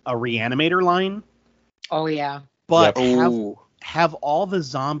is a Reanimator line, Oh yeah. but Ooh. have all the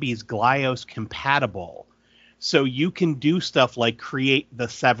zombies Glyos compatible, so you can do stuff like create the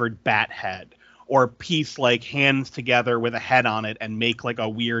severed bat head, or piece like hands together with a head on it and make like a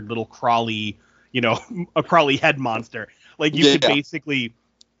weird little crawly, a crawly head monster. Like you could Yeah. basically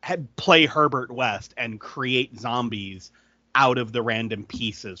play Herbert West and create zombies out of the random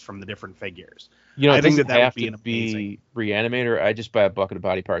pieces from the different figures. It I think doesn't that would have be to an be amazing- Reanimator. I just buy a bucket of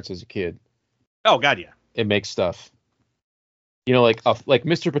body parts as a kid. Oh god, yeah. It makes stuff. Like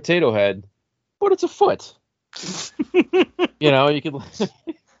Mr. Potato Head, but it's a foot. You could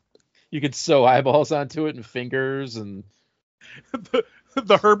you could sew eyeballs onto it and fingers and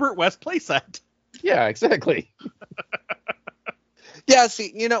the Herbert West playset. yeah, exactly. Yeah,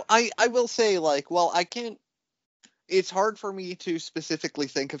 see, I will say, like, well, I can't. It's hard for me to specifically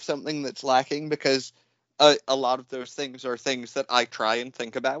think of something that's lacking because a lot of those things are things that I try and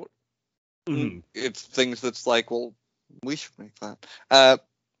think about. Mhm. It's things that's like, well, we should make that.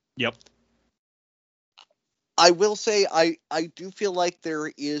 Yep. I will say I do feel like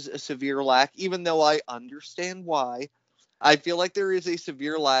there is a severe lack, even though I understand why. I feel like there is a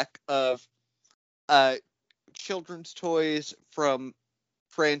severe lack of children's toys from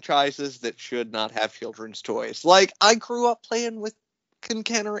franchises that should not have children's toys. Like, I grew up playing with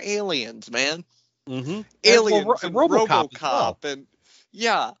Kenner Aliens, man. Mm-hmm. Aliens Well, and RoboCop as RoboCop well. and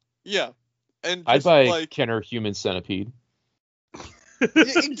yeah. And I'd just buy like Kenner Human Centipede.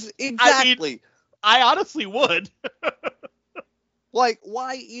 exactly. I honestly would. Like,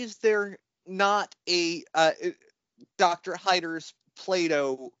 why is there not a Dr. Hyder's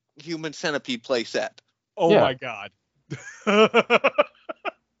Play-Doh Human Centipede playset? Oh Yeah. my god.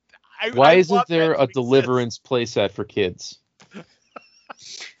 Why I isn't want there that a to exist. Deliverance playset for kids?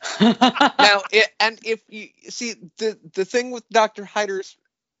 Now, if you see the thing with Dr. Hyder's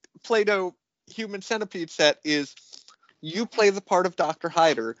Play-Doh Human Centipede set is you play the part of Dr.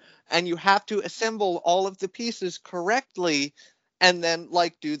 Hyder and you have to assemble all of the pieces correctly and then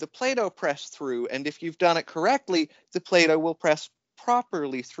like do the Play-Doh press through, and if you've done it correctly, the Play-Doh will press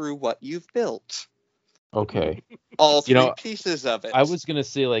properly through what you've built. Okay. All three know, pieces of it. I was gonna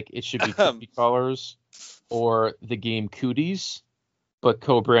say like it should be Cookie Callers or the game Cooties, but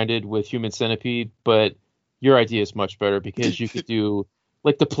co-branded with Human Centipede. But your idea is much better because you could do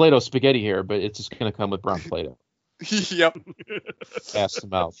like the Play-Doh spaghetti here, but it's just going to come with brown Play-Doh. Yep. Ass to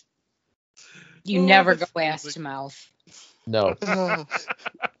mouth. You Oh, never go that's ass to mouth. No. Oh,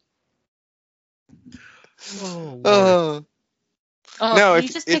 Oh, Lord. oh. Oh, No, can if you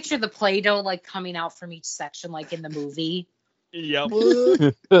just it- picture the Play-Doh like coming out from each section, like in the movie? Yep.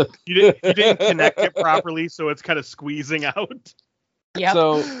 What? You didn't connect it properly, so it's kind of squeezing out. Yep.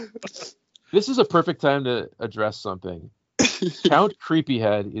 So this is a perfect time to address something. Count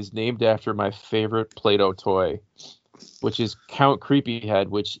Creepyhead is named after my favorite Play-Doh toy, which is Count Creepyhead,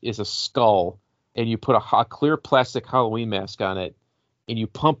 which is a skull, and you put a clear plastic Halloween mask on it, and you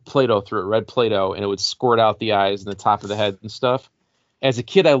pump Play-Doh through it, red Play-Doh, and it would squirt out the eyes and the top of the head and stuff. As a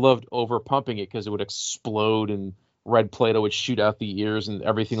kid, I loved over pumping it because it would explode and red Play-Doh would shoot out the ears and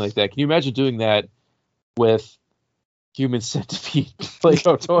everything like that. Can you imagine doing that with Human Centipede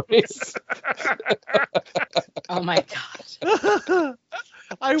Play-Doh toys? Oh my god.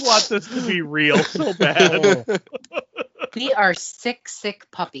 I want this to be real so bad. We are sick,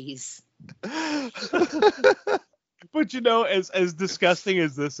 sick puppies. But as disgusting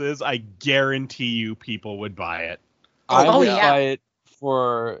as this is, I guarantee you people would buy it. I Oh, would yeah. buy it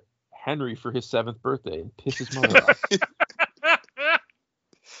for Henry for his 7th birthday and piss his mother off.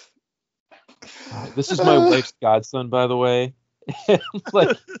 This is my wife's godson, by the way.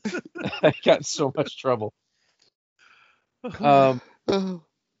 Like, I got in so much trouble.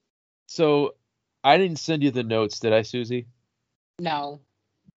 So I didn't send you the notes, did I, Susie? No.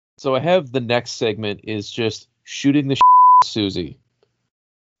 So I have the next segment is just shooting the Susie.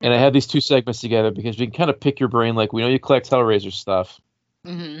 And I have these two segments together because we can kind of pick your brain. Like, we know you collect Hellraiser stuff.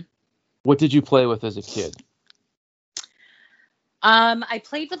 hmm What did you play with as a kid? I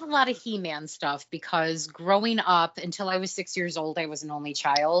played with a lot of He-Man stuff because growing up until I was 6 years old, I was an only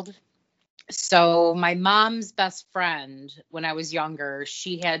child. So my mom's best friend when I was younger,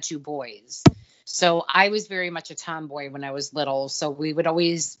 she had 2 boys. So I was very much a tomboy when I was little. So we would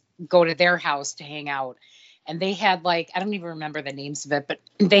always go to their house to hang out. And they had I don't even remember the names of it, but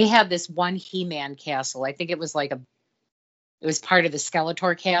they had this one He-Man castle. I think it was it was part of the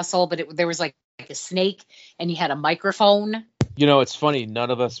Skeletor castle, but there was like a snake and you had a microphone. You know, it's funny. None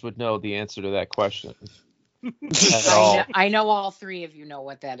of us would know the answer to that question. At all. I know all 3 of you know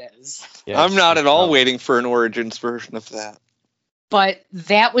what that is. Yeah, I'm not at all no. waiting for an Origins version of that. But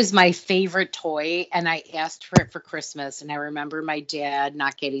that was my favorite toy, and I asked for it for Christmas, and I remember my dad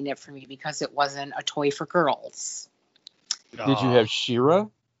not getting it for me because it wasn't a toy for girls. Did you have She-Ra?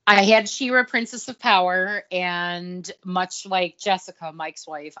 I had She-Ra, Princess of Power, and much like Jessica, Mike's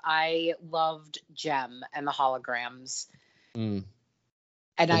wife, I loved Gem and the holograms. Mm. And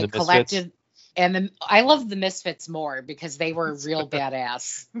And I the collected, I loved the Misfits more because they were real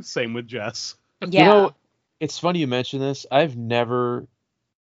badass. Same with Jess. Yeah. You know, it's funny you mention this. I've never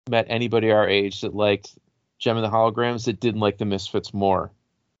met anybody our age that liked Gem and the Holograms that didn't like the Misfits more.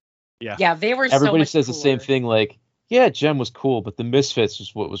 yeah, they were Everybody so much says the same cooler. thing, like, yeah, Gem was cool, but the Misfits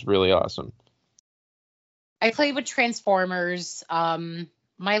was what was really awesome. I played with Transformers,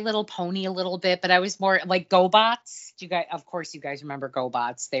 My Little Pony a little bit, but I was more like GoBots. Of course, you guys remember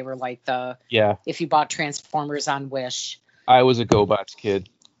GoBots. They were like Yeah, if you bought Transformers on Wish. I was a GoBots kid.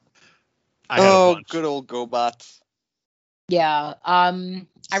 I had a Oh, bunch. good old GoBots. Yeah.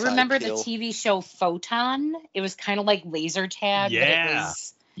 I remember the Sidekill. TV show Photon. It was kind of like laser tag. But it Yeah.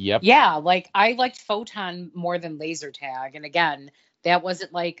 was, Yep. yeah, like I liked Photon more than laser tag. And again, that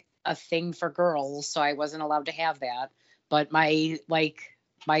wasn't like a thing for girls, so I wasn't allowed to have that. But my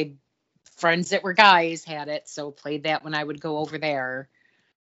friends that were guys had it, so played that when I would go over there.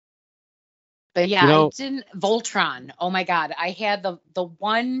 But yeah, You know- I didn't Voltron. Oh my god, I had the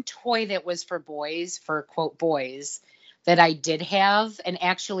one toy that was for boys, for quote boys, that I did have, and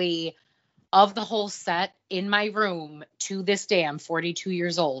actually of the whole set in my room to this day, I'm 42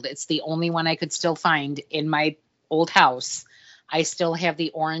 years old. It's the only one I could still find in my old house. I still have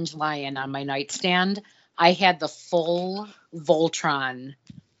the orange lion on my nightstand. I had the full Voltron,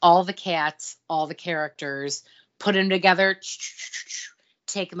 all the cats, all the characters, put them together,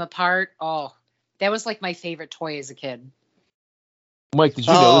 take them apart. Oh, that was like my favorite toy as a kid. Mike, did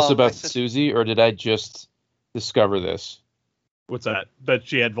you know this Oh, about my sis- Susie, or did I just discover this? What's that? That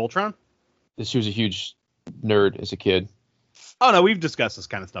she had Voltron? That she was a huge nerd as a kid. Oh no, we've discussed this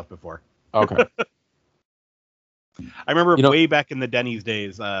kind of stuff before. Okay. I remember You know- way back in the Denny's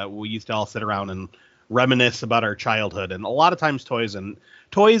days, we used to all sit around and reminisce about our childhood, and a lot of times toys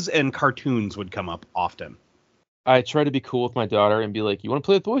and cartoons would come up often. I try to be cool with my daughter and be like, you want to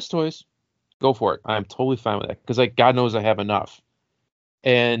play with boys' toys? Go for it. I'm totally fine with that. Because, like, God knows I have enough.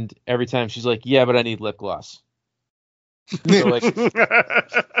 And every time she's like, yeah, but I need lip gloss. So, like,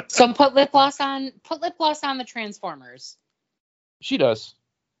 So put lip gloss on the Transformers. she does.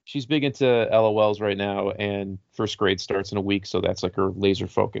 She's big into LOLs right now, and first grade starts in a week, so that's like her laser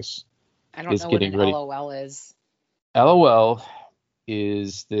focus. I don't Is know what getting an ready. LOL is. LOL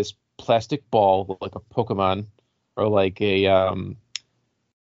is this plastic ball, like a Pokemon, or like a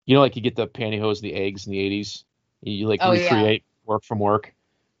like you get the pantyhose, the eggs in the 80s. You like Oh, yeah. recreate work from work.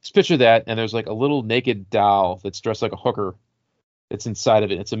 Just picture that, and there's like a little naked doll that's dressed like a hooker that's inside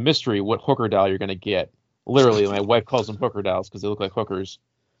of it. It's a mystery what hooker doll you're gonna get. Literally, my wife calls them hooker dolls because they look like hookers.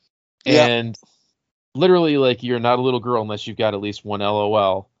 Yeah. And literally, like, you're not a little girl unless you've got at least one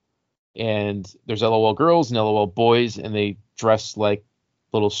LOL. And there's LOL girls and LOL boys, and they dress like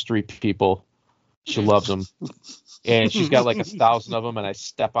little street people. She loves them. And she's got like 1,000 of them, and I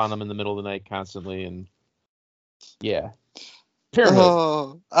step on them in the middle of the night constantly. And yeah. Parenthood.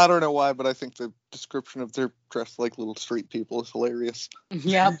 Oh, I don't know why, but I think the description of they're dressed like little street people is hilarious.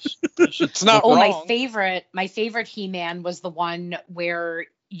 Yep. It's not Oh, wrong. my favorite He-Man was the one where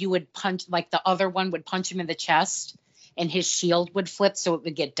you would punch, like the other one would punch him in the chest and his shield would flip so it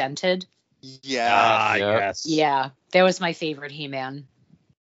would get dented. Yeah. Yes. Yeah, that was my favorite He-Man.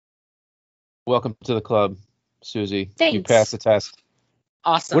 Welcome to the club, Susie. You Thanks. passed the test.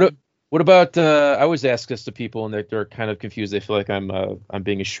 Awesome. What about? I always ask this to people, and they're kind of confused. They feel like I'm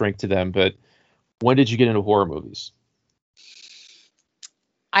being a shrink to them. But when did you get into horror movies?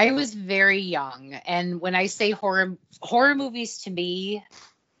 I was very young, and when I say horror movies to me,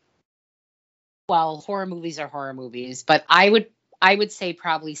 well, horror movies are horror movies, but I would say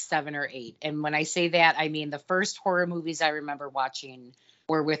probably 7 or 8. And when I say that, I mean the first horror movies I remember watching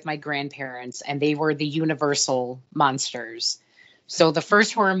were with my grandparents, and they were the Universal monsters. So the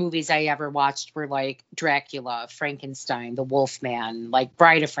first horror movies I ever watched were like Dracula, Frankenstein, The Wolfman, like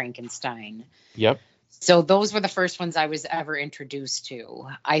Bride of Frankenstein. Yep. So those were the first ones I was ever introduced to.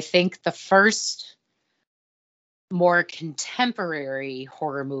 I think the first more contemporary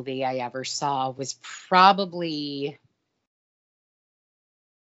horror movie I ever saw was probably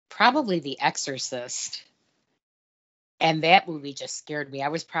The Exorcist. And that movie just scared me. I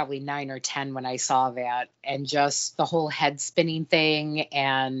was probably 9 or 10 when I saw that, and just the whole head spinning thing.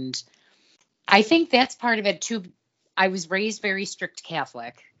 And I think that's part of it too. I was raised very strict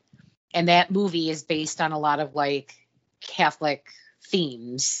Catholic, and that movie is based on a lot of like Catholic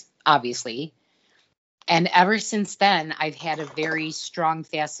themes, obviously. And ever since then, I've had a very strong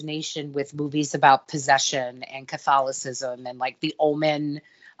fascination with movies about possession and Catholicism, and like The Omen,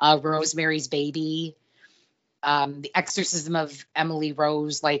 Rosemary's Baby, The Exorcism of Emily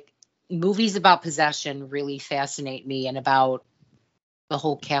Rose. Like, movies about possession really fascinate me, and about the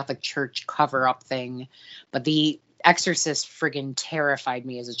whole Catholic Church cover-up thing. But The Exorcist friggin' terrified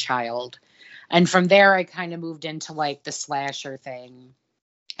me as a child. And from there, I kind of moved into like the slasher thing.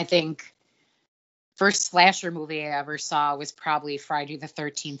 I think first slasher movie I ever saw was probably Friday the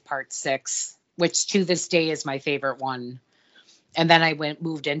 13th Part 6, which to this day is my favorite one. And then I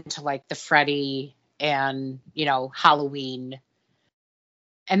moved into like the Freddy and, Halloween.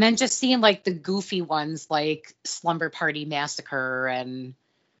 And then just seeing like the goofy ones like Slumber Party Massacre. And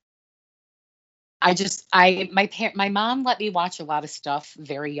my mom let me watch a lot of stuff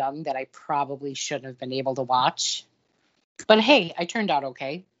very young that I probably shouldn't have been able to watch. But hey, I turned out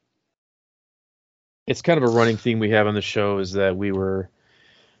okay. It's kind of a running theme we have on the show is that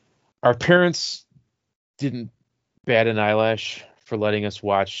our parents didn't bat an eyelash for letting us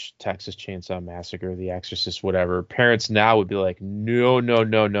watch Texas Chainsaw Massacre, The Exorcist, whatever. Parents now would be like, no.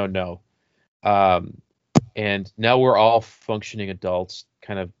 And now we're all functioning adults,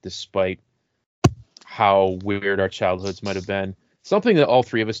 kind of despite how weird our childhoods might have been. Something that all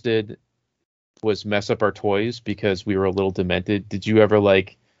three of us did was mess up our toys because we were a little demented. Did you ever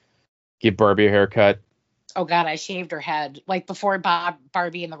like give Barbie a haircut? Oh God, I shaved her head. Like before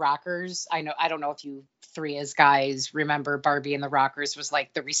Barbie and the Rockers. I don't know if you three as guys remember Barbie and the Rockers was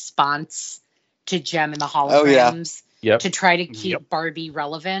like the response to Gem and the Holograms. Yep. To try to keep Barbie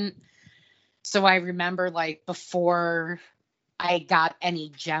relevant. So I remember like before I got any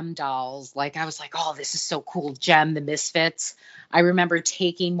Gem dolls, like I was like, oh, this is so cool. Gem, the Misfits. I remember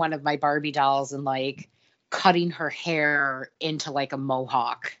taking one of my Barbie dolls and like cutting her hair into like a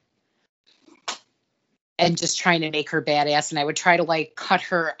mohawk and just trying to make her badass. And I would try to like cut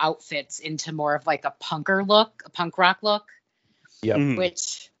her outfits into more of like a punk rock look. Yep.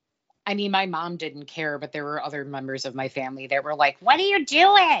 Which, I mean, my mom didn't care, but there were other members of my family that were like, what are you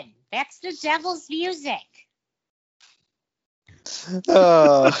doing? That's the devil's music.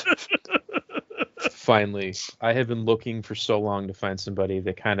 Finally, I have been looking for so long to find somebody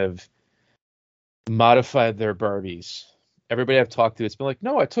that kind of modified their Barbies. Everybody I've talked to, it's been like,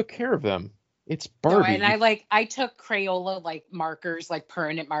 no, I took care of them. It's No, Barbie. and I took Crayola like markers, like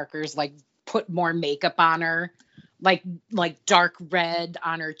permanent markers, like put more makeup on her, like dark red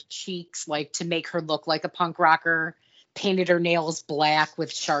on her cheeks, like to make her look like a punk rocker. Painted her nails black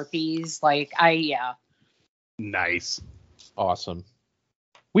with Sharpies. Like yeah. Nice. Awesome.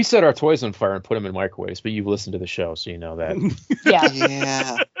 We set our toys on fire and put them in microwaves, but you've listened to the show, so you know that. Yeah.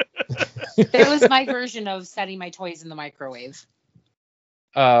 Yeah. That was my version of setting my toys in the microwave.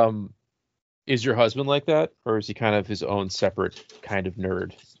 Is your husband like that, or is he kind of his own separate kind of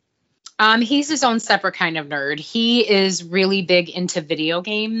nerd? He's his own separate kind of nerd. He is really big into video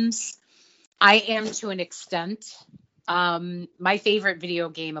games. I am to an extent. My favorite video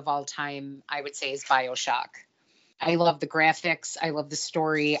game of all time, I would say, is BioShock. I love the graphics. I love the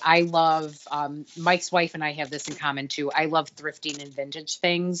story. I love, Mike's wife and I have this in common too. I love thrifting and vintage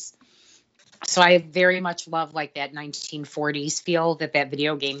things. So I very much love like that 1940s feel that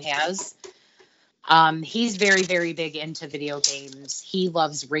video game has. He's very, very big into video games. He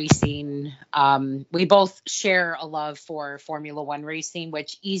loves racing. We both share a love for Formula One racing,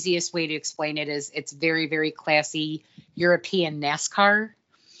 which easiest way to explain it is it's very, very classy European NASCAR.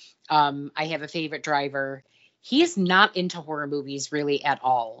 I have a favorite driver. He is not into horror movies really at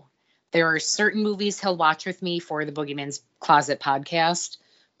all. There are certain movies he'll watch with me for the Boogeyman's Closet podcast,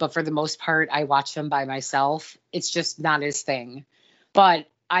 but for the most part, I watch them by myself. It's just not his thing. But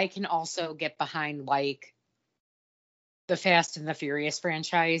I can also get behind like the Fast and the Furious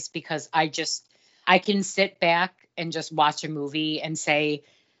franchise because I can sit back and just watch a movie and say,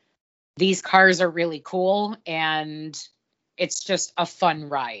 these cars are really cool and it's just a fun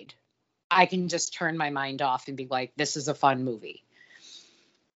ride. I can just turn my mind off and be like, this is a fun movie.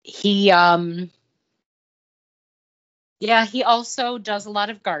 He also does a lot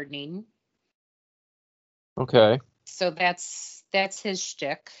of gardening. Okay. So that's his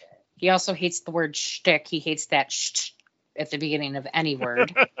shtick. He also hates the word shtick. He hates that sh at the beginning of any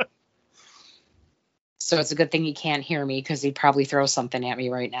word. So it's a good thing he can't hear me because he'd probably throw something at me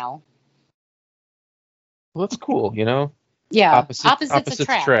right now. Well, that's cool, you know? Yeah. Opposites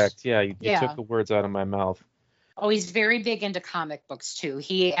attract. Yeah, you Yeah. took the words out of my mouth. Oh, he's very big into comic books too.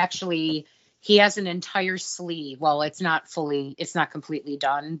 He has an entire sleeve. Well, it's not completely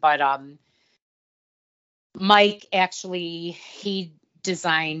done, but Mike actually, he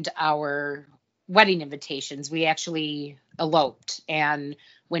designed our wedding invitations. We actually eloped. And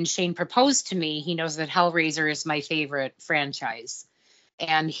when Shane proposed to me, he knows that Hellraiser is my favorite franchise.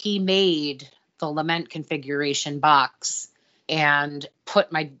 And he made the Lament configuration box and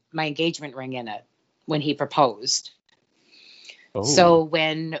put my engagement ring in it when he proposed. Oh. So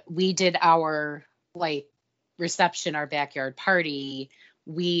when we did our like reception, our backyard party,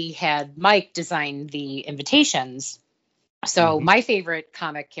 we had Mike design the invitations. So my favorite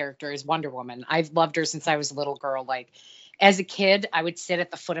comic character is Wonder Woman. I've loved her since I was a little girl. Like as a kid, I would sit at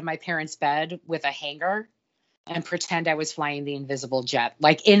the foot of my parents' bed with a hanger and pretend I was flying the invisible jet,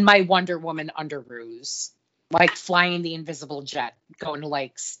 like in my Wonder Woman underoos, like flying the invisible jet, going to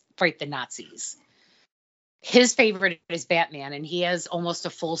like fight the Nazis. His favorite is Batman, and he has almost a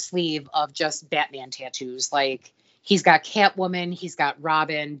full sleeve of just Batman tattoos. Like he's got Catwoman, he's got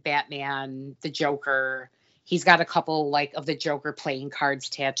Robin, Batman, the Joker. He's got a couple like of the Joker playing cards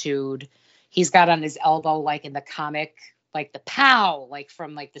tattooed. He's got on his elbow, like in the comic, like the POW, like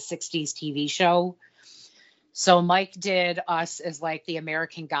from like the 60s TV show. So Mike did us as like the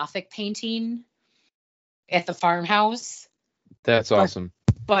American Gothic painting at the farmhouse. That's awesome.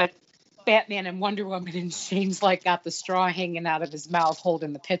 But Batman and Wonder Woman, and Shane's like got the straw hanging out of his mouth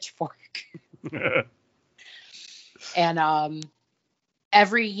holding the pitchfork. And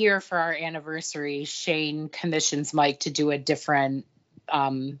every year for our anniversary, Shane commissions Mike to do a different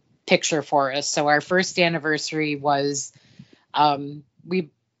picture for us. So our first anniversary was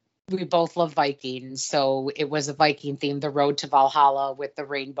we both love Vikings, so it was a Viking theme, the road to Valhalla with the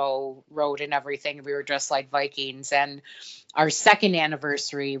rainbow road and everything. We were dressed like Vikings. And our second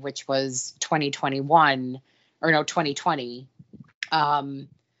anniversary, which was 2020,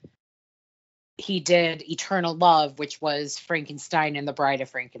 he did Eternal Love, which was Frankenstein and the Bride of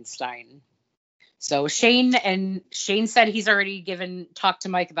Frankenstein. So Shane said he's already talked to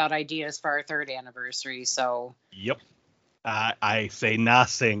Mike about ideas for our third anniversary. So Yep. I say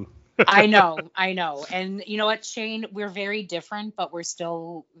nothing. I know. And you know what, Shane, we're very different, but we're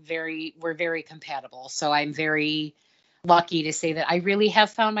very compatible. So I'm very lucky to say that I really have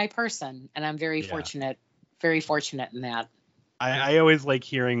found my person, and I'm very fortunate in that. I always like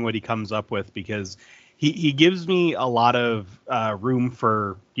hearing what he comes up with because he gives me a lot of room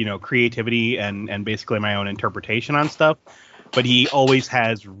for, creativity and basically my own interpretation on stuff. But he always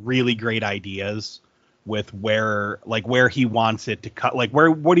has really great ideas with where he wants it to cut, like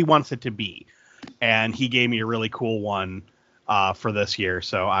what he wants it to be. And he gave me a really cool one for this year.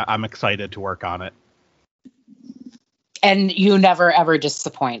 So I'm excited to work on it. And you never ever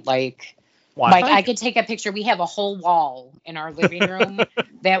disappoint. Like Why? I could take a picture. We have a whole wall in our living room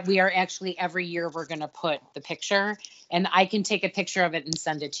that we are actually every year we're going to put the picture, and I can take a picture of it and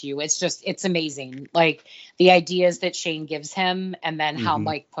send it to you. It's amazing. Like the ideas that Shane gives him, and then how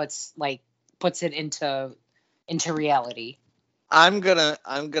Mike puts it into reality. I'm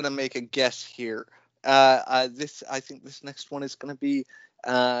gonna make a guess here. I think this next one is gonna be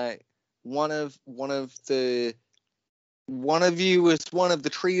one of you is one of the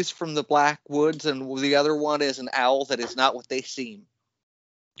trees from the Black Woods, and the other one is an owl that is not what they seem.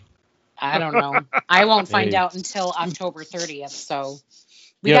 I don't know. I won't find out until October 30th. So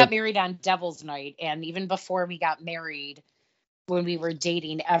we got married on Devil's Night, and even before we got married, when we were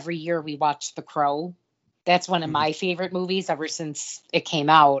dating, every year we watched The Crow. That's one of my favorite movies ever since it came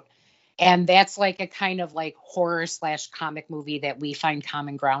out. And that's like a kind of like horror / comic movie that we find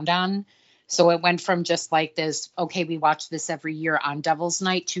common ground on. So it went from just like this, okay, we watch this every year on Devil's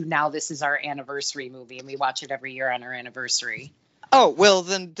Night, to now this is our anniversary movie and we watch it every year on our anniversary. Oh, well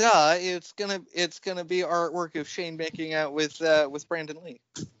then duh, it's gonna be artwork of Shane making out with Brandon Lee.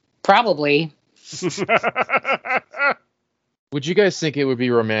 Probably. Would you guys think it would be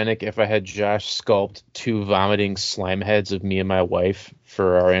romantic if I had Josh sculpt 2 vomiting slime heads of me and my wife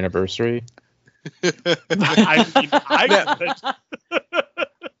for our anniversary? I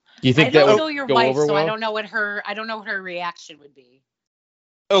You think I that don't would know your go wife, over so well? I don't know what her reaction would be.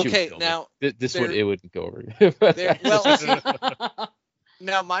 Okay, now it wouldn't go over.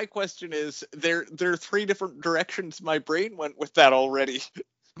 Now my question is, there are 3 different directions my brain went with that already.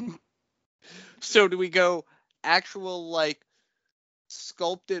 So do we go actual like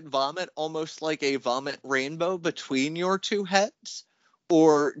sculpted vomit, almost like a vomit rainbow between your 2 heads,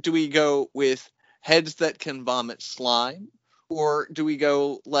 or do we go with heads that can vomit slime? Or do we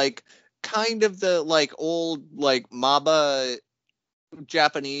go like kind of the like old like Maba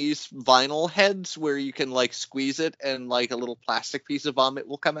Japanese vinyl heads where you can like squeeze it and like a little plastic piece of vomit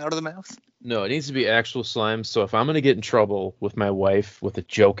will come out of the mouth? No, it needs to be actual slime. So if I'm going to get in trouble with my wife with a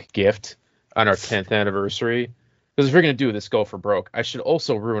joke gift on our 10th anniversary, because if we're going to do this go for broke, I should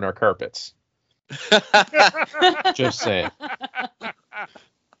also ruin our carpets. Just saying.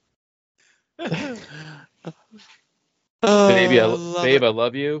 Babe, I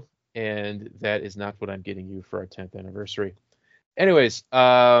love you, and that is not what I'm getting you for our 10th anniversary. Anyways, we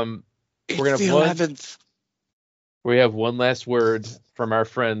have one last word from our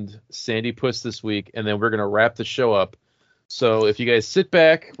friend Sandy Puss this week, and then we're gonna wrap the show up. So if you guys sit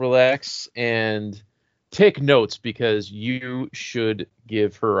back, relax, and take notes, because you should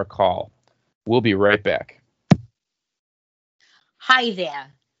give her a call. We'll be right back. Hi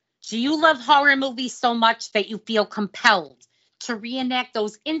there. Do you love horror movies so much that you feel compelled to reenact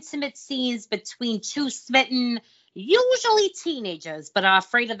those intimate scenes between 2 smitten, usually teenagers, but are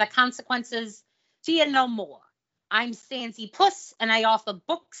afraid of the consequences? Fear no more. I'm Sandy Puss, and I offer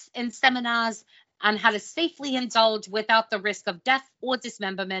books and seminars on how to safely indulge without the risk of death or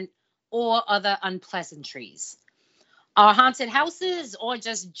dismemberment or other unpleasantries. Our haunted houses or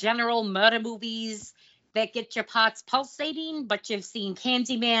just general murder movies that get your parts pulsating, but you've seen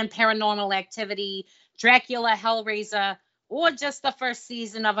Candyman, Paranormal Activity, Dracula, Hellraiser, or just the first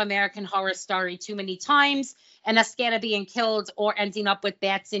season of American Horror Story too many times and are scared of being killed or ending up with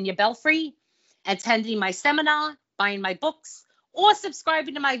bats in your belfry? Attending my seminar, buying my books, or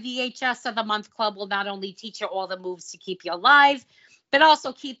subscribing to my VHS of the Month Club will not only teach you all the moves to keep you alive, but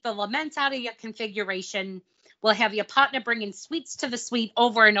also keep the lament out of your configuration. We'll have your partner bringing sweets to the suite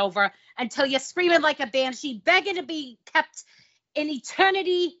over and over until you're screaming like a banshee, begging to be kept in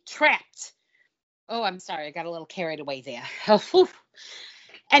eternity trapped. Oh, I'm sorry. I got a little carried away there.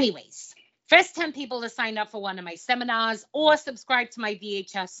 Anyways, first 10 people to sign up for one of my seminars or subscribe to my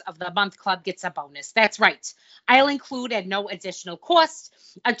VHS of the Month Club gets a bonus. That's right. I'll include at no additional cost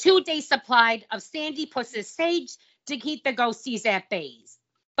a 2-day supply of Sandy Puss's Sage to keep the ghosties at bay.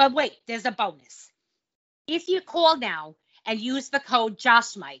 But wait, there's a bonus. If you call now and use the code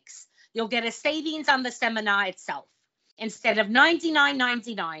JoshMikes, you'll get a savings on the seminar itself. Instead of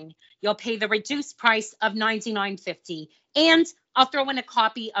 $99.99, you'll pay the reduced price of $99.50, and I'll throw in a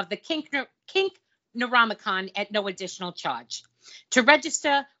copy of the Kink Neuronomicon at no additional charge. To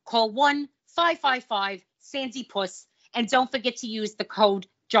register, call 1-555-SANDY-PUSS And don't forget to use the code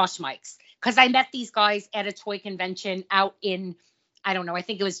Josh Mikes, because I met these guys at a toy convention out in, I don't know, I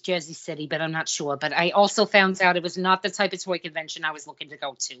think it was Jersey City, but I'm not sure. But I also found out it was not the type of toy convention I was looking to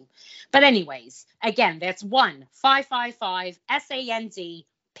go to. But anyways, again, that's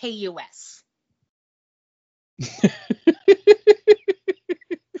 1-555-SAND-PUS.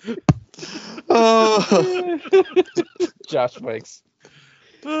 Oh. Josh Mikes.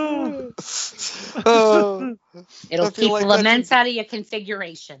 Oh. It'll I feel keep like laments out of your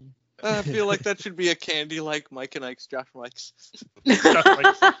configuration. I feel like that should be a candy like Mike and Ike's Josh Mikes.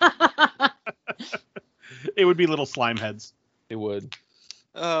 It would be little slime heads. It would.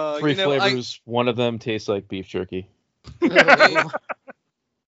 3 you know, flavors. One of them tastes like beef jerky.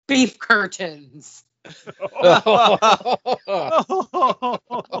 Beef curtains.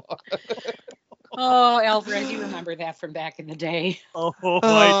 Oh, Alfred, you remember that from back in the day.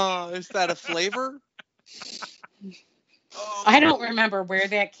 Is that a flavor? I don't remember where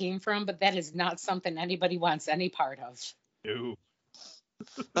that came from, but that is not something anybody wants any part of. No.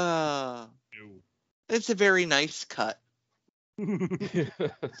 It's a very nice cut. Do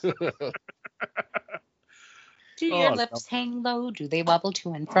your lips hang low? Do they wobble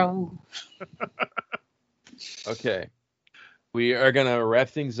to and fro? Okay. We are going to wrap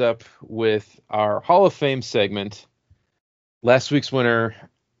things up with our Hall of Fame segment. Last week's winner,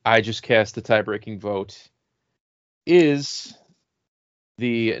 I just cast the tie-breaking vote, is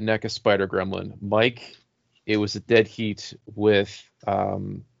the NECA Spider Gremlin. Mike, it was a dead heat with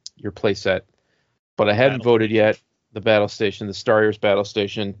your playset, but I hadn't voted yet. The Battle Station, the Star Wars Battle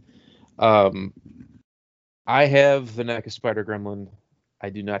Station. I have the NECA Spider Gremlin. I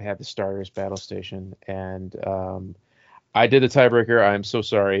do not have the Star Wars Battle Station, and I did the tiebreaker. I'm so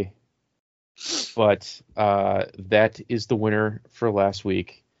sorry, but that is the winner for last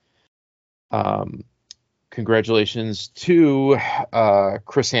week. Congratulations to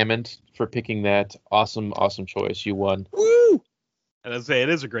Chris Hammond for picking that awesome choice. You won. Woo! And I say it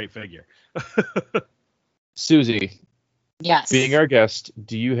is a great figure. Susie, Yes. being our guest,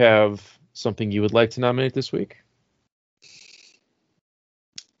 do you have something you would like to nominate this week?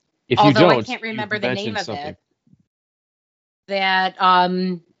 If Although you don't, I can't remember you've the name mentioned of something. it. That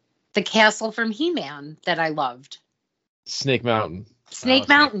the castle from He-Man that I loved. Snake Mountain. Snake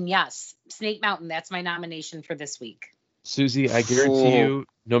Mountain, yes. Snake Mountain, that's my nomination for this week. Susie, I guarantee you,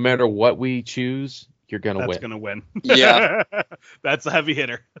 no matter what we choose, you're going to That's win. going to win. Yeah. That's a heavy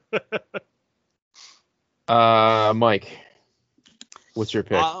hitter. Mike, what's your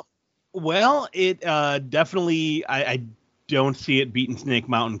pick? Well, it definitely, I don't see it beating Snake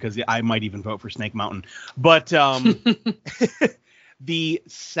Mountain because I might even vote for Snake Mountain. But the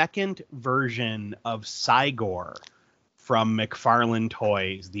second version of Cygor from McFarlane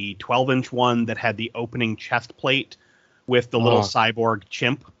Toys, the 12-inch one that had the opening chest plate with the little cyborg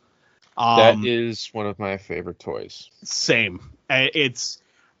chimp. That is one of my favorite toys. Same. This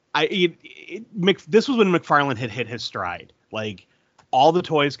was when McFarlane had hit his stride. Like, all the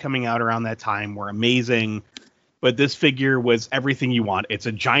toys coming out around that time were amazing, but this figure was everything you want. It's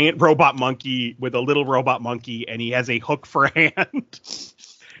a giant robot monkey with a little robot monkey, and he has a hook for a hand.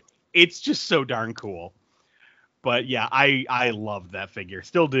 It's just so darn cool. But yeah, I loved that figure.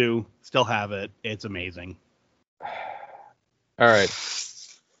 Still do. Still have it. It's amazing. All right.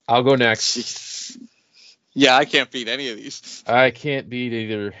 I'll go next. Jeez. Yeah, I can't beat any of these. I can't beat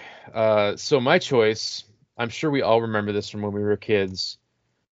either. So my choice, I'm sure we all remember this from when we were kids.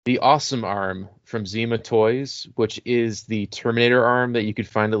 The Awesome Arm from Zima Toys, which is the Terminator arm that you could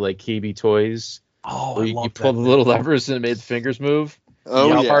find at like KB Toys. Oh, where you pull the little levers and it made the fingers move.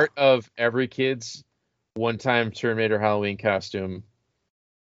 Oh, yeah. Part of every kid's one-time Terminator Halloween costume.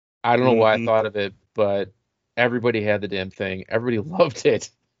 I don't know why I thought of it, but everybody had the damn thing. Everybody loved it.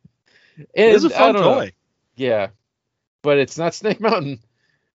 It was a fun toy. Yeah, but it's not Snake Mountain.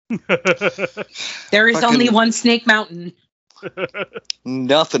 There is only one Snake Mountain.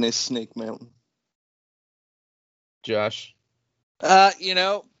 Nothing is Snake Mountain. Josh? I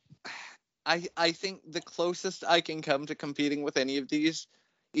think the closest I can come to competing with any of these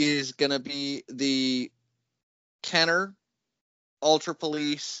is going to be the Kenner Ultra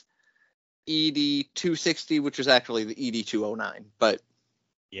Police ED260, which is actually the ED209, but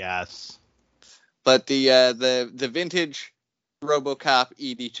yes. But the vintage RoboCop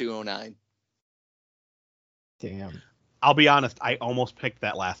ED209. Damn. I'll be honest, I almost picked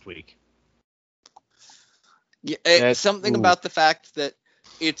that last week. Yeah, something about the fact that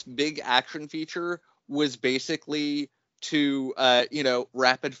its big action feature was basically to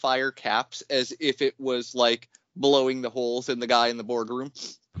rapid fire caps as if it was like blowing the holes in the guy in the boardroom.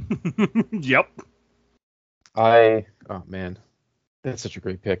 Yep. Oh man, that's such a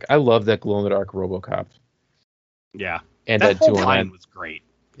great pick. I love that glow in the dark RoboCop Yeah. and That that whole 209. line was great.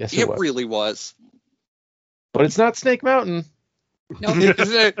 Yes, It was. really was. But it's not Snake Mountain.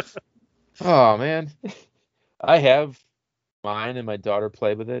 Nope. Oh man, I have mine and my daughter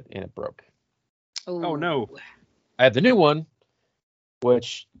played with it and it broke. Oh, no. I have the new one,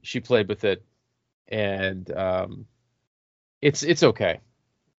 which she played with it, and it's okay.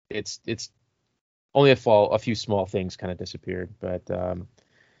 It's only a few small things kind of disappeared, but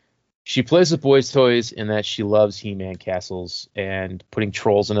she plays with boys' toys in that she loves He-Man castles and putting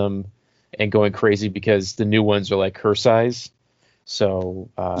trolls in them and going crazy because the new ones are like her size. So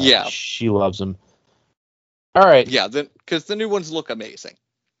Yeah. she loves them. All right. Yeah, because the new ones look amazing.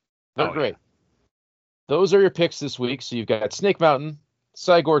 They're Oh, great. Those are your picks this week. So you've got Snake Mountain,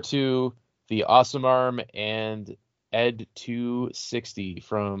 Cygor 2, The Awesome Arm, and Ed 260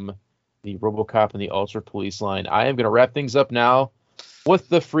 from the RoboCop and the Ultra Police line. I am going to wrap things up now with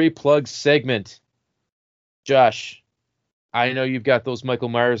the free plug segment. Josh, I know you've got those Michael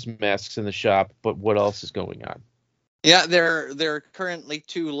Myers masks in the shop, but what else is going on? Yeah, there are currently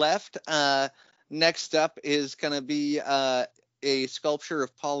 2 left. Next up is going to be a sculpture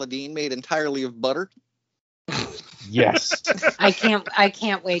of Paula Deen made entirely of butter. Yes. I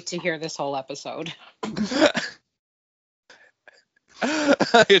can't wait to hear this whole episode.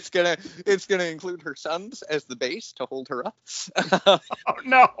 It's gonna include her sons as the base to hold her up. Oh,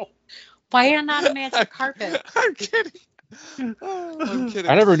 no. Why not a magic carpet? I'm kidding. Oh, I'm kidding.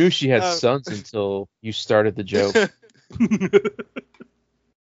 I never knew she had Uh, sons until you started the joke.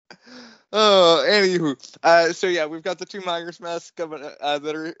 Oh, anywho, so yeah, we've got the 2 Myers masks coming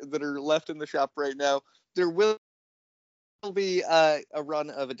that are left in the shop right now. There will be a run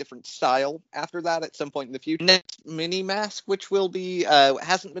of a different style after that at some point in the future. Next mini mask, which will be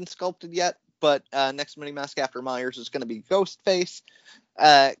hasn't been sculpted yet, but next mini mask after Myers is going to be Ghostface.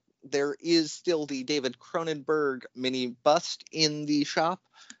 There is still the David Cronenberg mini bust in the shop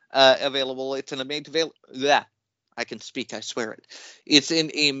available. It's in a I can speak, I swear it. It's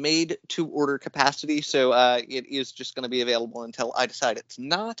in a made-to-order capacity, so it is just going to be available until I decide it's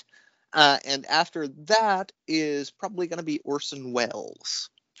not. And after that is probably going to be Orson Welles.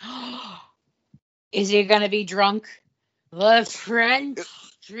 Is he gonna be drunk? The French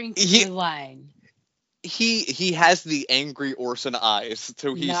drink the wine. He has the angry Orson eyes,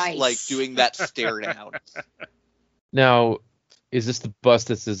 so he's Nice. like doing that stare down. Now, is this the bust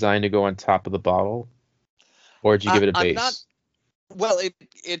that's designed to go on top of the bottle? Or did you give it a I'm base? not- Well,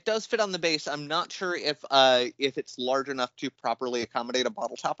 it does fit on the base. I'm not sure if it's large enough to properly accommodate a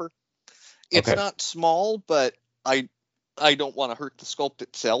bottle topper. It's Okay. not small, but I don't want to hurt the sculpt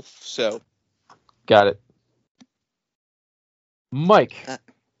itself, so Got it. Mike. Uh,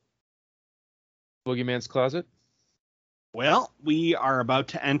 Boogeyman's Closet? Well, we are about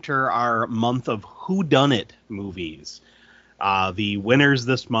to enter our month of whodunit movies. The winners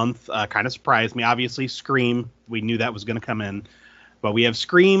this month kind of surprised me. Obviously, Scream. We knew that was going to come in. But we have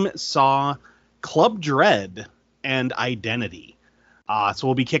Scream, Saw, Club Dread, and Identity. So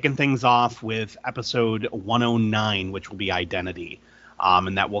we'll be kicking things off with episode 109, which will be Identity.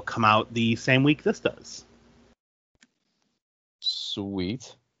 And that will come out the same week this does.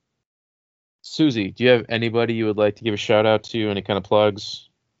 Sweet. Susie, do you have anybody you would like to give a shout out to? Any kind of plugs?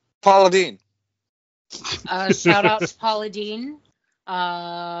 Paula Deen. Shout out to Paula Deen.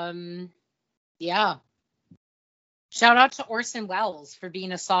 Yeah. Shout out to Orson Welles for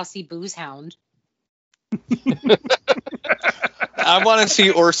being a saucy booze hound. I want to see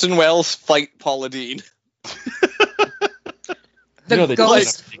Orson Welles fight Paula Deen. The they ghost.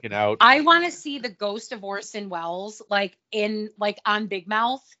 just taken out. I want to see the ghost of Orson Welles, like on Big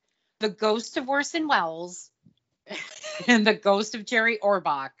Mouth, the ghost of Orson Welles and the ghost of Jerry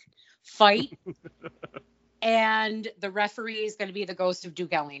Orbach fight, and the referee is going to be the ghost of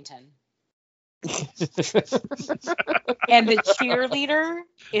Duke Ellington, and the cheerleader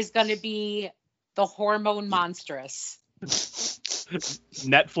is going to be the hormone monstrous.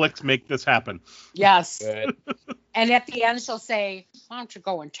 Netflix, make this happen. Yes. Good. And at the end, she'll say, "Why don't you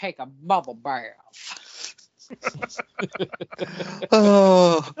go and take a bubble bath?"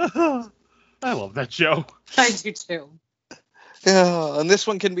 Oh, I love that show. I do too. yeah. And this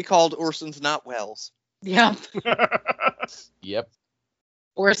one can be called Orson's Not Wells. Yeah. Yep.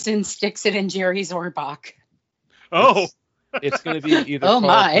 Orson sticks it in Jerry's Orbach. Oh, It's going to be either Oh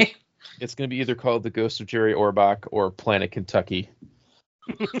my. It's going to be either called The Ghost of Jerry Orbach or Planet Kentucky.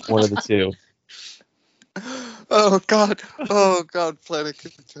 One of the two. Oh God, Planet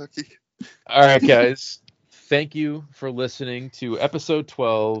Kentucky. All right, guys. thank you for listening to episode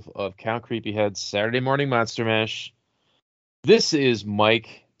 12 of Count Creepyhead's Saturday Morning Monster Mash. This is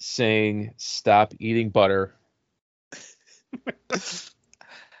Mike saying, stop eating butter.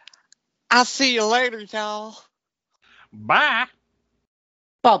 I'll see you later, y'all. Bye.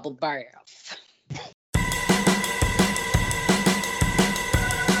 Bubble bath.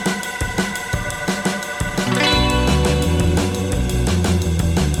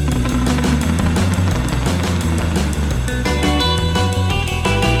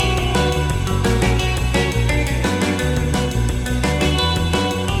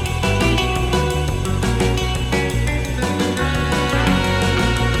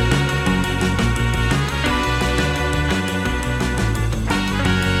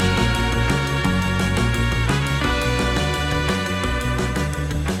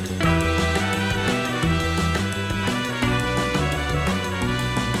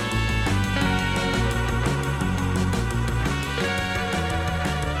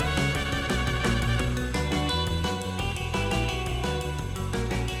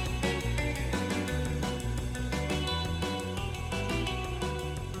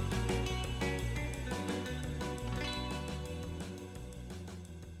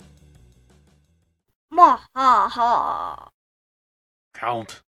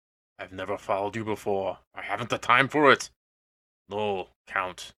 Count, I've never followed you before. I haven't the time for it. No,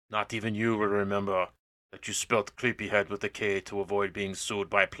 Count, not even you will remember that you spelt Creepyhead with a K to avoid being sued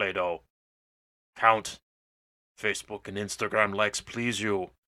by Play-Doh. Count, Facebook and Instagram likes please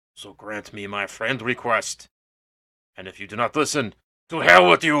you, so grant me my friend request. And if you do not listen, to hell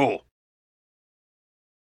with you!